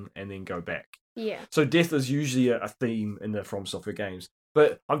lantern and then go back. Yeah. So death is usually a theme in the From Software games.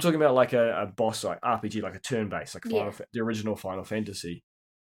 But I'm talking about like a boss, like RPG, like a turn-based, like the original Final Fantasy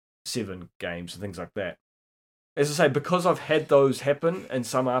 7 games and things like that. As I say, because I've had those happen in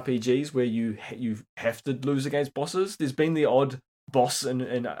some RPGs where you have to lose against bosses, there's been the odd boss in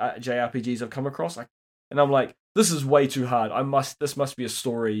JRPGs I've come across, and I'm like, this is way too hard. This must be a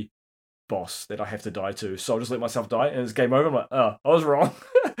story boss that I have to die to. So I'll just let myself die, and it's game over. I'm like, oh, I was wrong.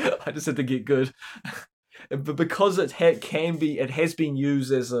 I just had to get good. But because it has been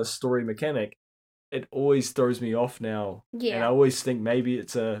used as a story mechanic, it always throws me off now. Yeah. And I always think maybe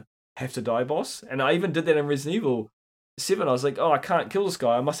it's a have to die boss. And I even did that in Resident Evil 7. I was like, oh, I can't kill this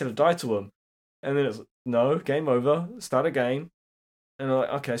guy. I must have to die to him. And then it's no, game over. Start again. And I'm like,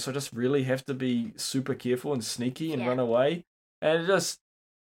 okay, so I just really have to be super careful and sneaky and Yeah. run away. And it just,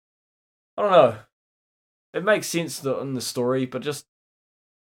 I don't know. It makes sense in the story, but just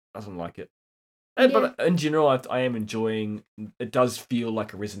doesn't like it. And, Yeah. But in general, I am enjoying. It does feel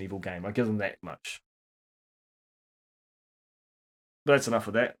like a Resident Evil game. I give them that much. But that's enough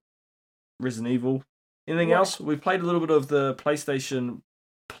of that. Resident Evil. Anything What? else? We played a little bit of the PlayStation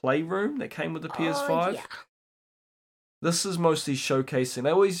Playroom that came with the PS5. Oh, yeah. This is mostly showcasing.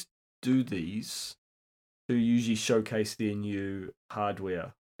 They always do these to usually showcase their new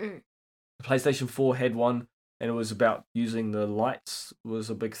hardware. Mm. The PlayStation 4 had one, and it was about using the lights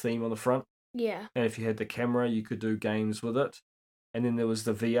was a big theme on the front. Yeah. And if you had the camera, you could do games with it. And then there was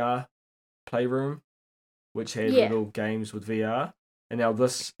the VR Playroom, which had Yeah. little games with VR. And now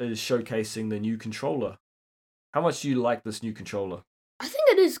this is showcasing the new controller. How much do you like this new controller? I think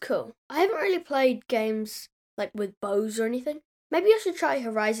it is cool. I haven't really played games like with bows or anything. Maybe I should try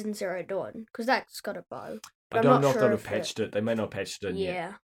Horizon Zero Dawn because that's got a bow. But I I'm don't not know if sure they'll have if patched it. They may not have patched it yet.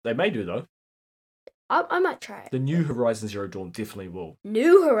 Yeah. They may do, though. I might try it. The new Horizon Zero Dawn definitely will.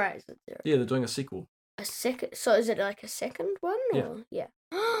 New Horizon Zero. Yeah, they're doing a sequel. A second. So is it like a second one? Yeah. Or? Yeah.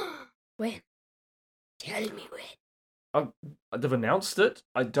 When? Tell me when. They've announced it.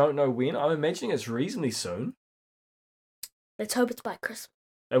 I don't know when. I'm imagining it's reasonably soon. Let's hope it's by Christmas.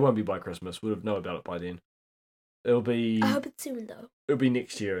 It won't be by Christmas. We'll know about it by then. It'll be I hope it's soon though. it'll be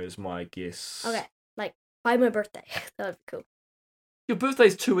next year, is my guess. Okay. Like by my birthday. That would be cool. Your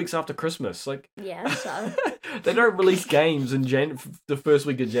birthday's 2 weeks after Christmas. Like, Yeah. So. they don't release games in the first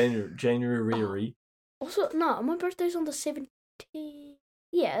week of January. Also, no. My birthday's on the 17th.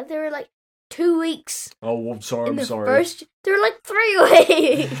 Yeah, they were like 2 weeks. Oh, I'm sorry. In I'm the sorry. first, they were like 3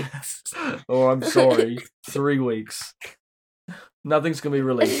 weeks. Oh, I'm sorry. 3 weeks. Nothing's gonna be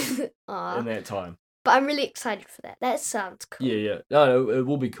released Aw. in that time. But I'm really excited for that. That sounds cool. Yeah. No, it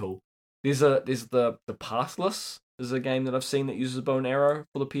will be cool. There's the Pathless is a game that I've seen that uses a bow and arrow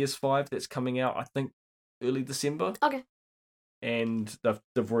for the PS5 that's coming out, I think, early December. Okay. And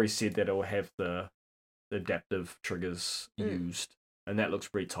they've already said that it will have the adaptive triggers Mm. used, and that looks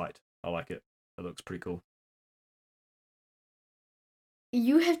pretty tight. I like it. It looks pretty cool.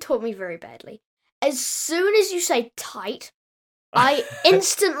 You have taught me very badly. As soon as you say tight, I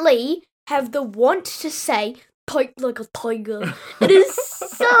instantly have the want to say tight like a tiger. It is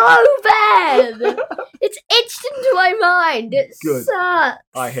so bad. It's etched into my mind. It Good. sucks.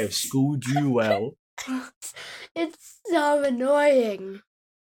 I have schooled you well. It's so annoying.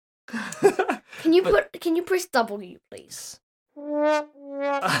 Can you press W, please?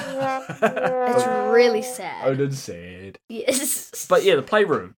 It's really sad. Oh, that's sad. Yes. But yeah, the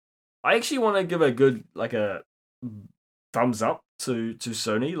Playroom. I actually want to give a good a thumbs up to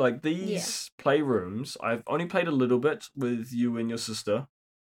Sony. Like these Playrooms, I've only played a little bit with you and your sister.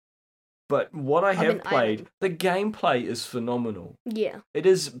 But what I have been played, idle. the gameplay is phenomenal. Yeah. It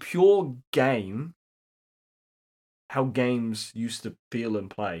is pure game. How games used to feel and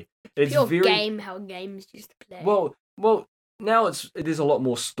play. It's Pure very game how games used to play. well. Now it is a lot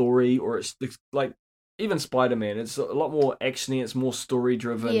more story, or it's like even Spider-Man. It's a lot more actiony. It's more story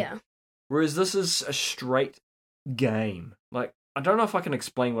driven. yeah. Whereas this is a straight game. Like, I don't know if I can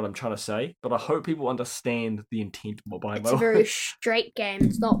explain what I'm trying to say, but I hope people understand the intent behind It's my a very straight game.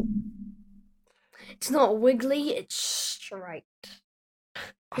 It's not wiggly, it's straight.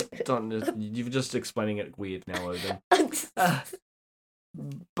 You're just explaining it weird now, Odin.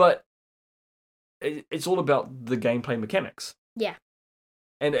 But it's all about the gameplay mechanics. Yeah.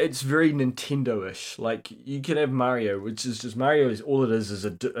 And it's very Nintendo-ish. Like, you can have Mario, which is just Mario is all it is a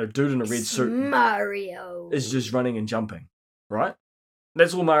dude in a red It's suit Mario. is just running and jumping, right?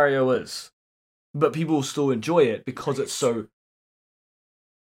 That's all Mario is. But people still enjoy it because it's so.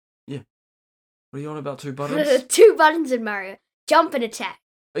 Yeah. What are you on about? 2 buttons? 2 buttons in Mario. Jump and attack.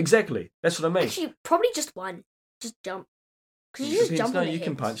 Exactly. That's what I mean. Actually, probably just one. Just jump. Because you just jump No, on the you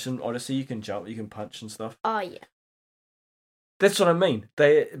can heads. punch. In Odyssey, you can jump, you can punch and stuff. Oh, yeah. That's what I mean.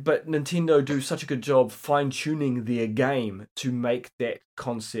 But Nintendo do such a good job fine-tuning their game to make that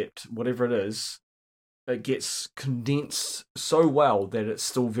concept, whatever it is, it gets condensed so well that it's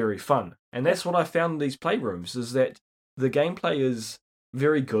still very fun. And that's what I found in these playrooms, is that the gameplay is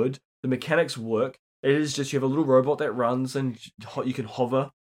very good, the mechanics work. It is just you have a little robot that runs and you can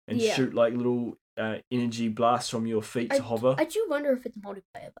hover and Yeah. shoot like little energy blasts from your feet to hover. I do wonder if it's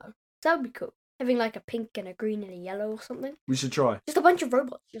multiplayer, though. That would be cool. Having like a pink and a green and a yellow or something. We should try. Just a bunch of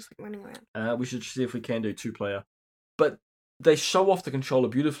robots just like running around. We should see if we can do 2-player. But they show off the controller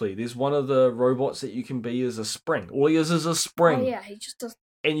beautifully. There's one of the robots that you can be as a spring. All he is a spring. Oh, yeah. He just does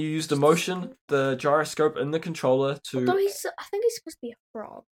and you use the motion, the gyroscope in the controller Although to. I think he's supposed to be a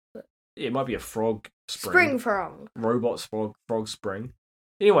frog. Yeah, it might be a frog Spring frog. Robot frog spring.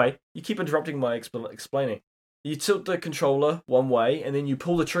 Anyway, you keep interrupting my explaining. You tilt the controller one way, and then you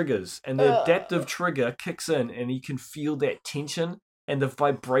pull the triggers, and the adaptive trigger kicks in, and you can feel that tension and the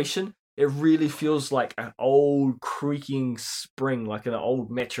vibration. It really feels like an old creaking spring, like an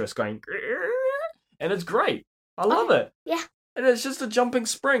old mattress going, and it's great. I love it. Yeah. And it's just a jumping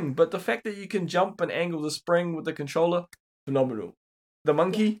spring, but the fact that you can jump and angle the spring with the controller, phenomenal. The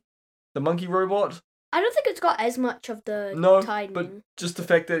monkey robot, I don't think it's got as much of the no, tightening. but just the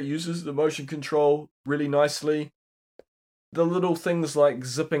fact that it uses the motion control really nicely. The little things like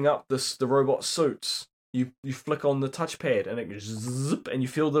zipping up the robot suits. You flick on the touchpad and it goes zip, and you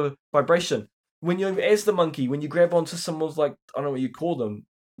feel the vibration. When you grab onto some of, like, I don't know what you call them.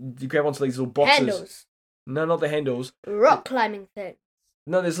 You grab onto these little boxes. Handles. No, not the handles. Rock climbing thing.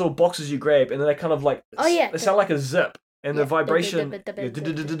 No, there's little boxes you grab, and then they kind of like. Oh, yeah. They sound like a zip, and the Yeah. vibration,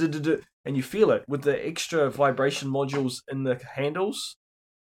 and you feel it with the extra vibration modules in the handles,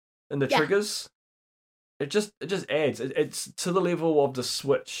 and the Yeah. triggers. It just adds. It's to the level of the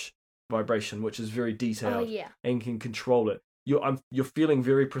Switch vibration, which is very Oh detailed yeah. and can control it. You're feeling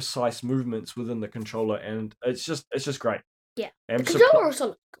very precise movements within the controller, and it's just great. Yeah. And The controller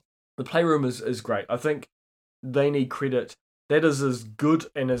also. the Playroom is great. I think they need credit. That is as good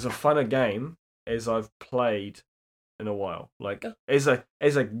and as a fun a game as I've played in a while. Like as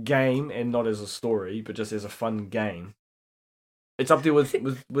a game and not as a story, but just as a fun game. It's up there with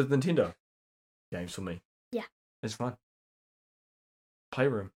Nintendo games for me. Yeah. It's fun.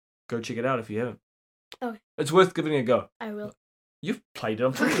 Playroom. Go check it out if you haven't. Okay. It's worth giving it a go. I will. You've played it.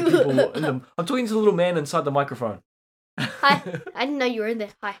 I'm talking to people I'm talking to the little man inside the microphone. Hi. I didn't know you were in there.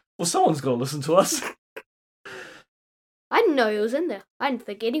 Hi. Well, someone's got to listen to us. I didn't know he was in there. I didn't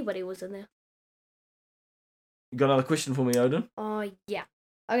think anybody was in there. You got another question for me, Odin? Oh yeah.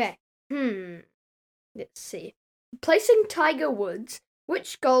 Okay. Let's see. Placing Tiger Woods,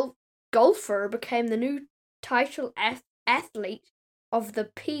 which golfer became the new title athlete of the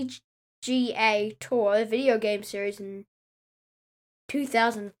PGA Tour video game series in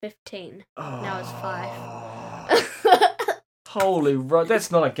 2015. Now it's 5. Holy right, that's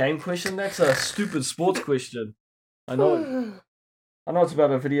not a game question. That's a stupid sports question. I know it's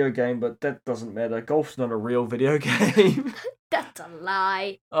about a video game, but that doesn't matter. Golf's not a real video game. That's a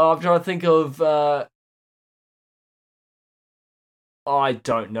lie. Oh, I'm trying to think of. I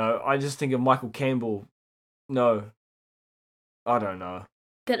don't know. I just think of Michael Campbell. No, I don't know.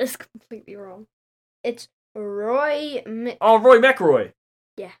 That is completely wrong. It's Roy Oh, Roy McIlroy.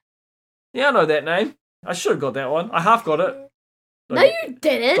 Yeah. Yeah, I know that name. I should have got that one. I half got it. No, you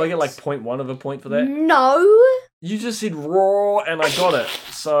didn't. Do I get like 0.1 of a point for that? No. You just said raw and I got it.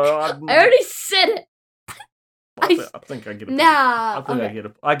 So I already said it. I think I get a point. Nah. I think Okay.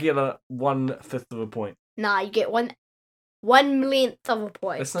 I get a 1/5 of a point. Nah, you get 1/1,000,000th of a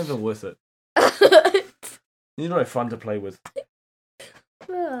point. That's not even worth it. You're not fun to play with.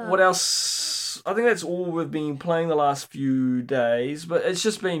 What else? I think that's all we've been playing the last few days, but it's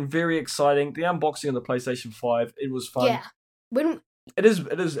just been very exciting. The unboxing of the PlayStation 5, it was fun. Yeah. When It is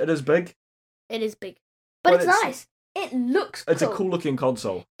big. it is big. But it's nice. It looks cool. It's a cool looking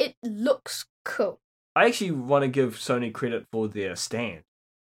console. It looks cool. I actually want to give Sony credit for their stand.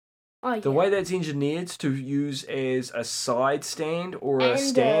 Oh, The yeah. way that's engineered to use as a side stand or a And,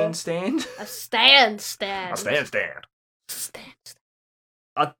 stand. A stand. A stand. Stand.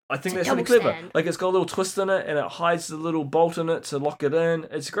 I think It's a that's really double clever. stand. Like, it's got a little twist in it, and it hides the little bolt in it to lock it in.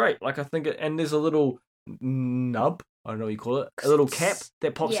 It's great. Like, I think and there's a little nub, I don't know what you call it, a little cap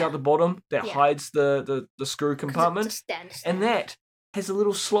that pops Yeah. out the bottom that Yeah. hides the screw 'Cause compartment, It's a stand. and that has a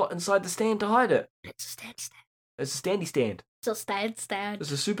little slot inside the stand to hide it. It's a stand. It's a standy stand. It's a stand.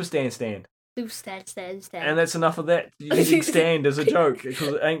 It's a super stand. Two stand. And that's enough of that. Using stand as a joke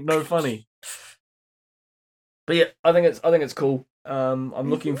because it ain't no funny. But yeah, I think it's cool. I'm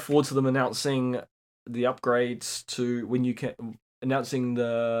looking forward to them announcing the upgrades to when you can announcing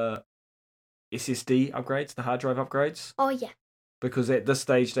the SSD upgrades, the hard drive upgrades, Oh yeah. because at this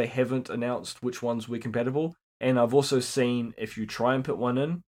stage they haven't announced which ones were compatible. And I've also seen if you try and put one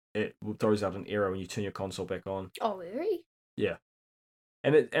in, it throws out an error when you turn your console back on. Oh really? Yeah.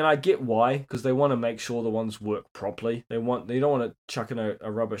 And I get why, because they want to make sure the ones work properly. They don't want to chuck in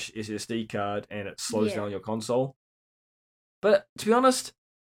a rubbish SSD card and it slows Yeah. down your console. But to be honest,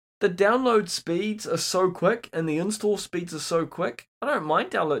 the download speeds are so quick and the install speeds are so quick. I don't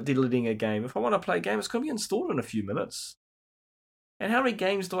mind deleting a game. If I want to play a game, it's going to be installed in a few minutes. And how many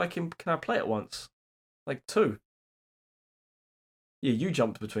games can I play at once? Like 2. Yeah, you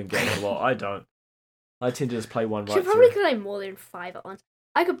jump between games a lot. I don't. I tend to just play one I right should probably through. play more than 5 at once.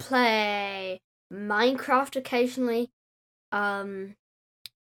 I could play Minecraft occasionally. I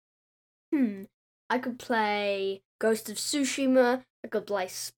could play Ghost of Tsushima. I could play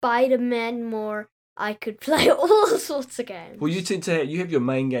Spider-Man more. I could play all sorts of games. Well, you tend to you have your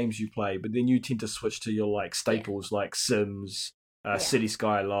main games you play, but then you tend to switch to your like staples like Sims, City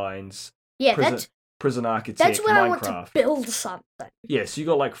Skylines, yeah, Prison Architect, that's when Minecraft. I want to build something. Yeah, so you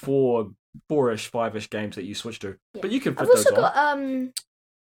got like four-ish, five-ish games that you switch to, Yeah. but you can fit I've those also on. got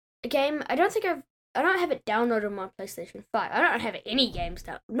a game. I don't have it downloaded on my PlayStation 5. I don't have any games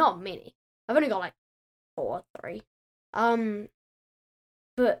down. Not many. I've only got like 3.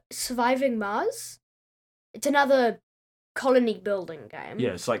 But Surviving Mars. It's another colony building game.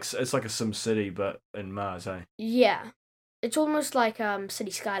 Yeah, it's like a Sim City, but in Mars, eh? Yeah. It's almost like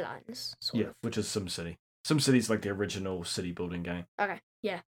City Skylines. Sort of. Which is Sim City. Sim City's like the original city building game. Okay.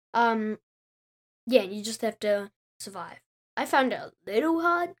 Yeah. Yeah, you just have to survive. I found it a little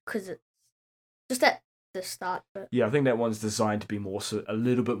hard because it's just at the start. But Yeah, I think that one's designed to be a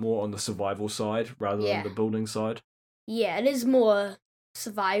little bit more on the survival side rather than the building side. yeah, it is more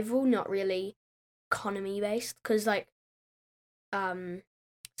survival, not really economy based. Because like,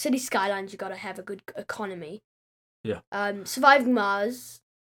 City Skylines, you gotta have a good economy. Yeah. Surviving Mars,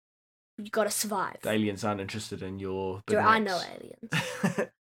 you gotta survive. The aliens aren't interested in your. There are no aliens.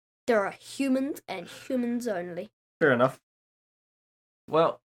 There are humans and humans only. Fair enough.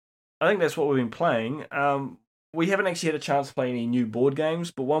 Well, I think that's what we've been playing. We haven't actually had a chance to play any new board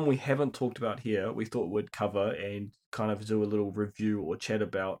games, but one we haven't talked about here, we thought we'd cover and kind of do a little review or chat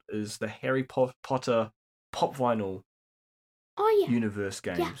about, is the Harry Potter Pop Vinyl universe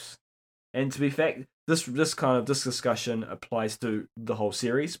games. Yeah. And to be fact, this discussion applies to the whole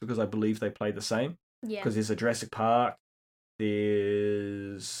series because I believe they play the same. Yeah. Because there's a Jurassic Park,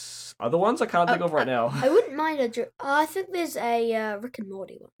 there's other ones I can't think of right now. I wouldn't mind I think there's a Rick and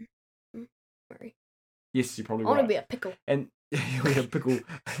Morty one. Sorry. Yes, you're probably I want right. to be a pickle. And we have Pickle. You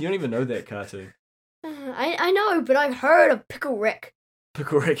don't even know that cartoon. I know, but I've heard of Pickle Rick.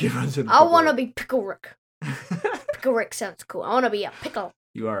 Pickle Rick, everyone's in I want to be Pickle Rick. Pickle Rick sounds cool. I want to be a pickle.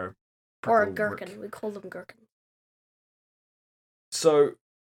 You are a pickle Or a gherkin. Rick. We call them gherkins. So,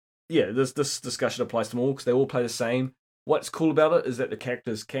 yeah, this discussion applies to them all because they all play the same. What's cool about it is that the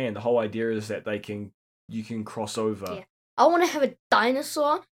characters can. The whole idea is that you can cross over. Yeah. I want to have a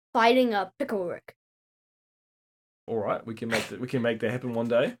dinosaur fighting a Pickle Rick. All right, we can make that happen one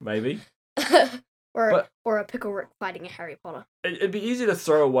day, maybe. or a Pickle Rick fighting a Harry Potter. It'd be easy to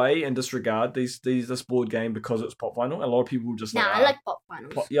throw away and disregard this board game because it's Pop Vinyl. A lot of people just I like Pop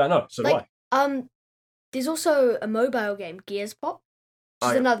Finals. Yeah, I know. So do I. There's also a mobile game, Gears Pop, which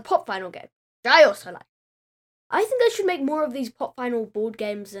is yeah. another Pop Final game, which I also like. I think they should make more of these Pop Final board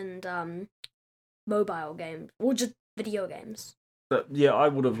games and mobile games, or just video games. But yeah, I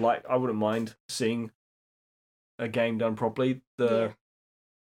wouldn't mind seeing a game done properly. But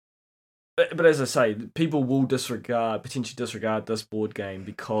as I say, people will potentially disregard this board game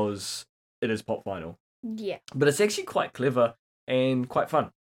because it is Pop Vinyl. Yeah. But it's actually quite clever and quite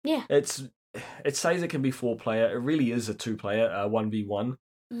fun. Yeah. It says it can be 4-player. It really is a 2-player, 1v1.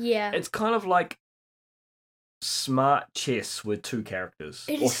 Yeah. It's kind of like smart chess with 2 characters.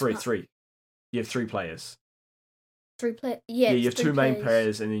 It or is three. smart. 3. You have 3 players. 3 players. Yeah, Yeah, you have it's 2 main players.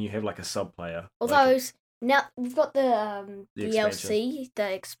 players and then you have like a sub player. Although now we've got the The DLC,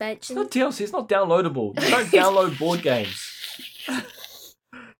 the expansion. It's not DLC, it's not downloadable. You don't download board games.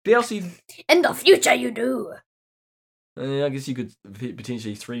 DLC. In the future, you do. I guess you could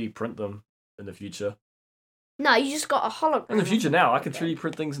potentially 3D print them in the future. No, you just got a hologram. In the future now, I can Okay. 3D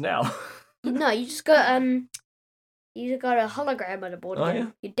print things now. No, you just got a hologram on a board Oh, game.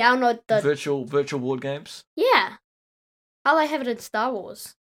 yeah? You download the virtual board games. yeah. How they have it in Star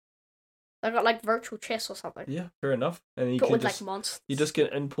Wars. They got like virtual chess or something. Yeah, fair enough. And you But can with just like monsters. you just can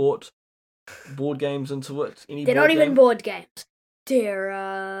import board games into it. They're not even board games.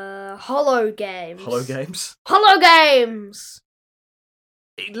 They're holo games. Holo games. Holo games.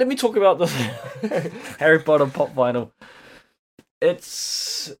 Let me talk about the Harry Potter Pop Vinyl.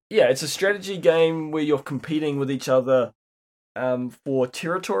 It's a strategy game where you're competing with each other for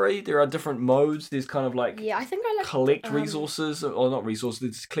territory. There are different modes. There's kind of like Yeah, I think I like collect resources, or not resources.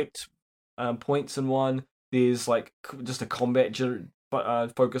 There's collect points in one. There's like just a combat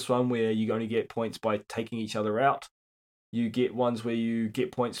focus one where you only get points by taking each other out. You get ones where you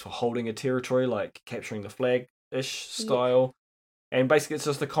get points for holding a territory, like capturing the flag-ish style. And basically it's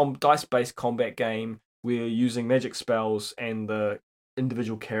just a dice-based combat game where you're using magic spells and the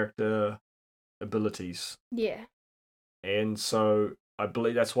individual character abilities. Yeah. And so I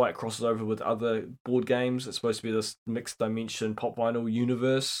believe that's why it crosses over with other board games. It's supposed to be this mixed dimension pop vinyl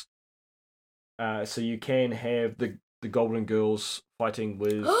universe. So you can have the Golden Girls fighting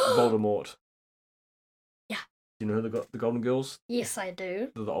with Voldemort. Yeah. Do you know who the Golden Girls? Yes, I do.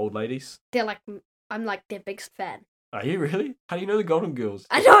 They're the old ladies. They're like, I'm like their biggest fan. Are you really? How do you know the Golden Girls?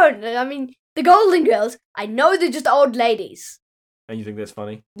 I don't. I mean, the Golden Girls. I know they're just old ladies. And you think that's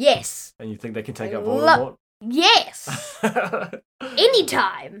funny? Yes. And you think they can take I out lo- Voldemort? Yes.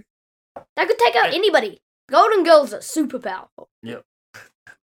 Anytime. That could take out anybody. Golden Girls are super powerful. Yep.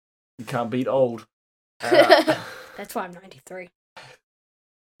 You can't beat old. That's why I'm 93.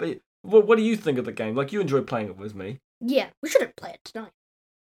 But what do you think of the game? Like, you enjoyed playing it with me. Yeah, we shouldn't play it tonight.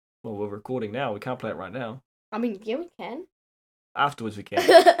 Well, we're recording now. We can't play it right now. I mean, yeah, we can. Afterwards, we can.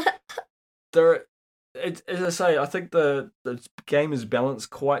 As I say, I think the game is balanced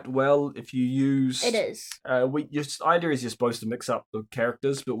quite well. If you use It is. Your idea is you're supposed to mix up the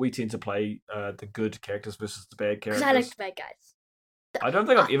characters, but we tend to play the good characters versus the bad Because characters. I like the bad guys. I don't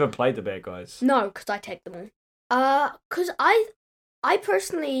think I've ever played the bad guys. No, because I take them all. Because I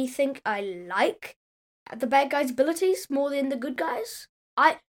personally think I like the bad guys' abilities more than the good guys.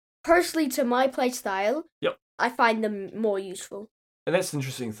 Personally, to my play style, Yep. I find them more useful. And that's the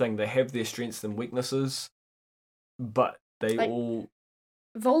interesting thing. They have their strengths and weaknesses, but they Like, all...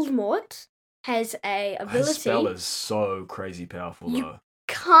 Voldemort has a ability. His spell is so crazy powerful, You-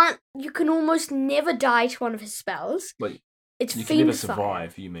 though. You can almost never die to one of his spells. Like, It's you can never Fiend Fire.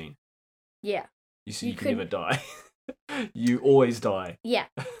 survive, you mean? Yeah. You You can could- never die. You always die. Yeah.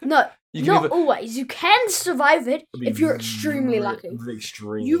 No, You can not never... always. You can survive it if you're extremely lucky.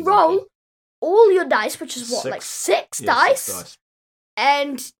 Extremely You roll lucky. all your dice, which is what, like Six. six Yeah, dice, 6 dice.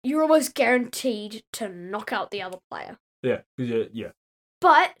 and you're almost guaranteed to knock out the other player. Yeah, yeah.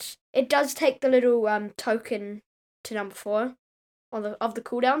 But it does take the little token to number 4 of the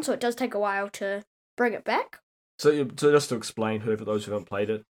cooldown, so it does take a while to bring it back. So just to explain, for those who haven't played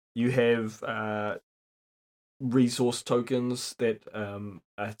it, you have resource tokens that are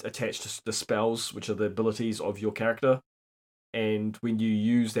attached to the spells, which are the abilities of your character. And when you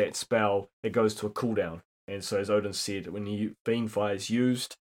use that spell, it goes to a cooldown. And so, as Odin said, when Fiend Fire is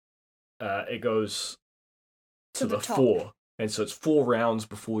used, it goes to the the top. 4. And so it's 4 rounds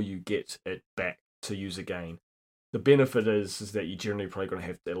before you get it back to use again. The benefit is that you're generally probably going to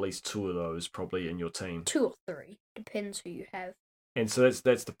have at least 2 of those probably in your team. 2 or 3, depends who you have. And so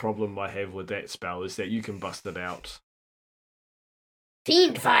that's the problem I have with that spell, is that you can bust it out.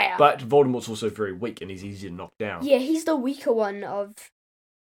 Fiend Fire! But Voldemort's also very weak and he's easy to knock down. Yeah, he's the weaker one of...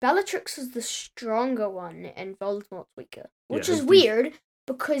 Bellatrix is the stronger one, and Voldemort's weaker. Which Yeah, is he's- weird,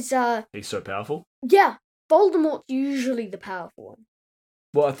 because, He's so powerful. yeah, Voldemort's usually the powerful one.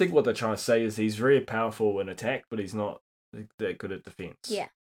 Well, I think what they're trying to say is he's very powerful in attack, but he's not that good at defense. Yeah.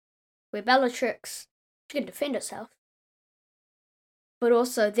 Where Bellatrix, she can defend herself. But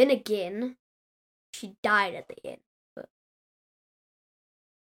also, then again, she died at the end.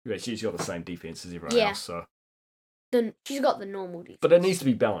 Yeah, she's got the same defense as everyone Yeah. else, so... Then she's got the normal defense. But it needs to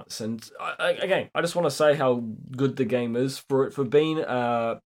be balanced. And again, I just want to say how good the game is for being,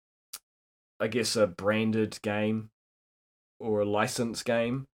 I guess, a branded game or a licensed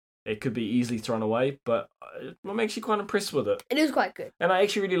game. It could be easily thrown away, but I'm actually quite impressed with it. It is quite good. And I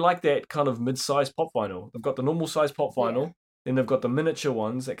actually really like that kind of mid-sized pop vinyl. They've got the normal size pop vinyl, Yeah. then they've got the miniature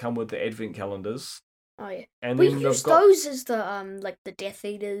ones that come with the advent calendars, Oh yeah. and We then use they've got those as the like the Death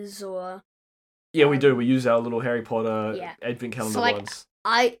Eaters or yeah, we do. We use our little Harry Potter Yeah. advent calendar So, like, ones.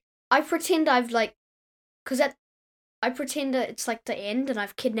 I pretend I've like, cause I pretend that it's like the end and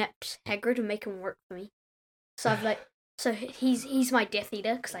I've kidnapped Hagrid and make him work for me. So I've like, so he's my Death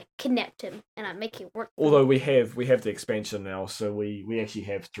Eater because I kidnapped him and I make him work. For Although me. we have the expansion now, so we actually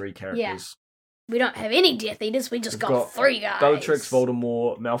have 3 characters. We don't have any Death Eaters. We just We've got got 3 guys. Bellatrix,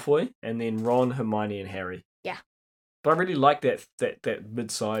 Voldemort, Malfoy, and then Ron, Hermione, and Harry. Yeah. But I really like that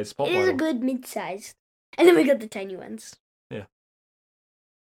mid-sized pop It is a vinyl. good mid-sized. And then we got the tiny ones. Yeah,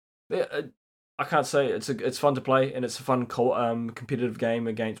 I can't say it's fun to play, and it's a fun competitive game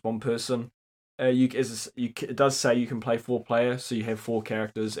against one person. It does say you can play 4-player, so you have 4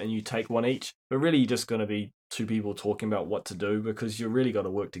 characters and you take one each. But really, you're just going to be 2 people talking about what to do because you really got to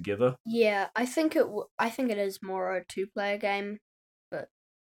work together. Yeah, I think it is more a 2-player game, but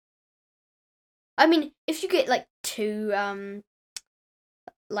I mean, if you get like 2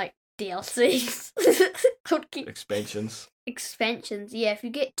 like DLCs, Expansions. expansions. Yeah, if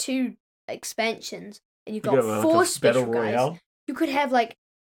you get 2 expansions and you've You got got, like, 4 a special battle guys, royale. you could have like.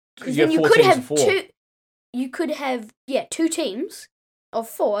 Because You then get you 4 could teams have of 4. 2. You could have 2 teams of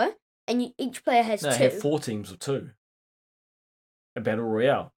 4, and each player has No, 2. have 4 teams of 2. a battle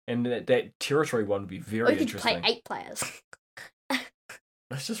royale, and that territory one would be Or very you could interesting. play 8 players.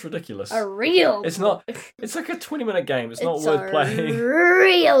 That's just ridiculous. A real. It's not. It's like a 20-minute game. It's not It's worth a playing.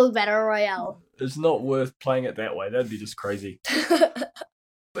 real battle royale. It's not worth playing it that way. That'd be just crazy.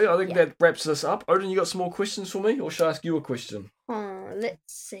 But yeah, I think that wraps us up. Odin, you got some more questions for me, or should I ask you a question?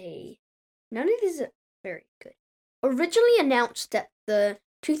 Let's see. None of these are very good. Originally announced at the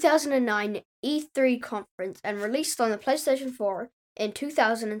 2009 E3 conference and released on the PlayStation 4 in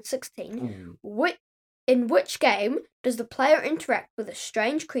 2016, in which game does the player interact with a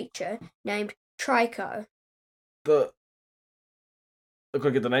strange creature named Trico? I've got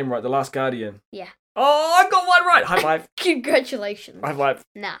to get the name right. The Last Guardian. Yeah. Oh, I got one right. High five. Congratulations. High five.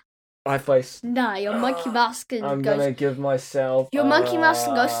 Nah. High face. Nah, your Monkey Mask and I'm Ghost... gonna give myself. Your Monkey Mask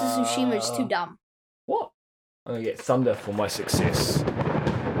and Ghost of Tsushima is too dumb. What? I'm gonna get Thunder for my success.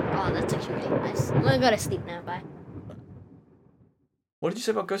 Oh, that's actually really nice. I'm gonna go to sleep now, bye. What did you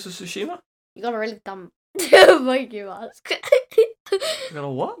say about Ghost of Tsushima? You got a really dumb Monkey Mask. You got a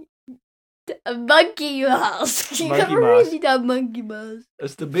what? A Monkey Mask. You got Monkey a really dumb Monkey Mask.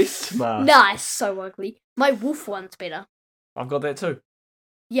 It's the best mask. Nah, it's so ugly. My wolf one's better. I've got that too.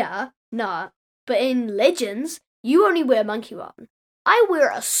 Yeah, nah. But in Legends, you only wear monkey one. I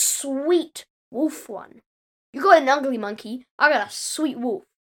wear a sweet wolf one. You got an ugly monkey, I got a sweet wolf.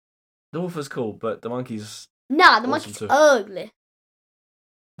 The wolf is cool, but the monkey's. Nah, the Awesome monkey's too. ugly.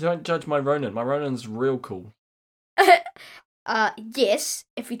 Don't judge my Ronin. My Ronin's real cool. Yes,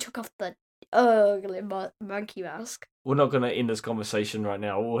 if you took off the ugly monkey mask. We're not going to end this conversation right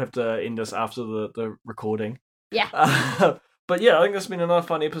now. We'll have to end this after the recording. Yeah. But yeah, I think this has been another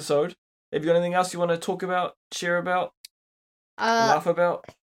fun episode. Have you got anything else you want to talk about, share about, laugh about?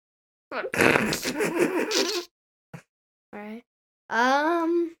 Alright.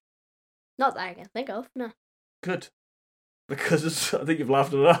 Not that I can think of, no. Good. Because I think you've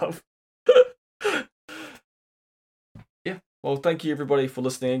laughed enough. Yeah. Well, thank you everybody for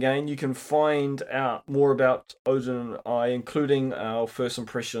listening again. You can find out more about Odin and I, including our first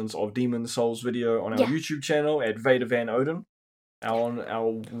impressions of Demon Souls video on our YouTube channel at Vader Van Odin. Our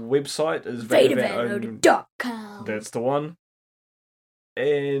website is VaderVanOdin.com. That's the one.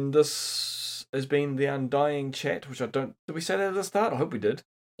 And this has been the Undying Chat, which I don't... Did we say that at the start? I hope we did.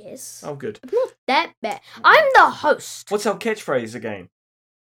 Yes. Oh, good. I'm not that bad. I'm the host. What's our catchphrase again?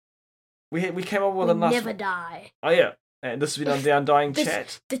 We came up with a nice... never die. Oh, yeah. And this has been the Undying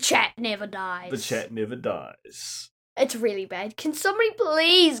Chat. The chat never dies. The chat never dies. It's really bad. Can somebody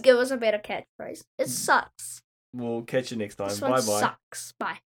please give us a better catchphrase? It sucks. We'll catch you next time. This one Bye-bye. sucks.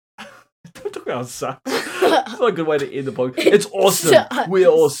 Bye. Don't talk about sucks. It's not a good way to end the podcast. It's awesome. We're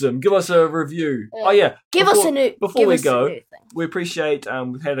awesome. Give us a review. Oh, yeah. Before we go, we appreciate,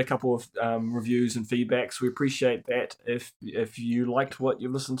 we've had a couple of reviews and feedbacks. We appreciate that. If you liked what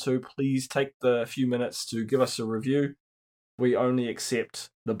you've listened to, please take the few minutes to give us a review. We only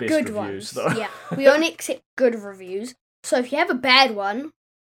accept the best good reviews. Ones. Yeah, we only accept good reviews. So if you have a bad one...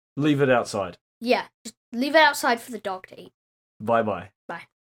 leave it outside. Yeah, just leave it outside for the dog to eat. Bye-bye. Bye.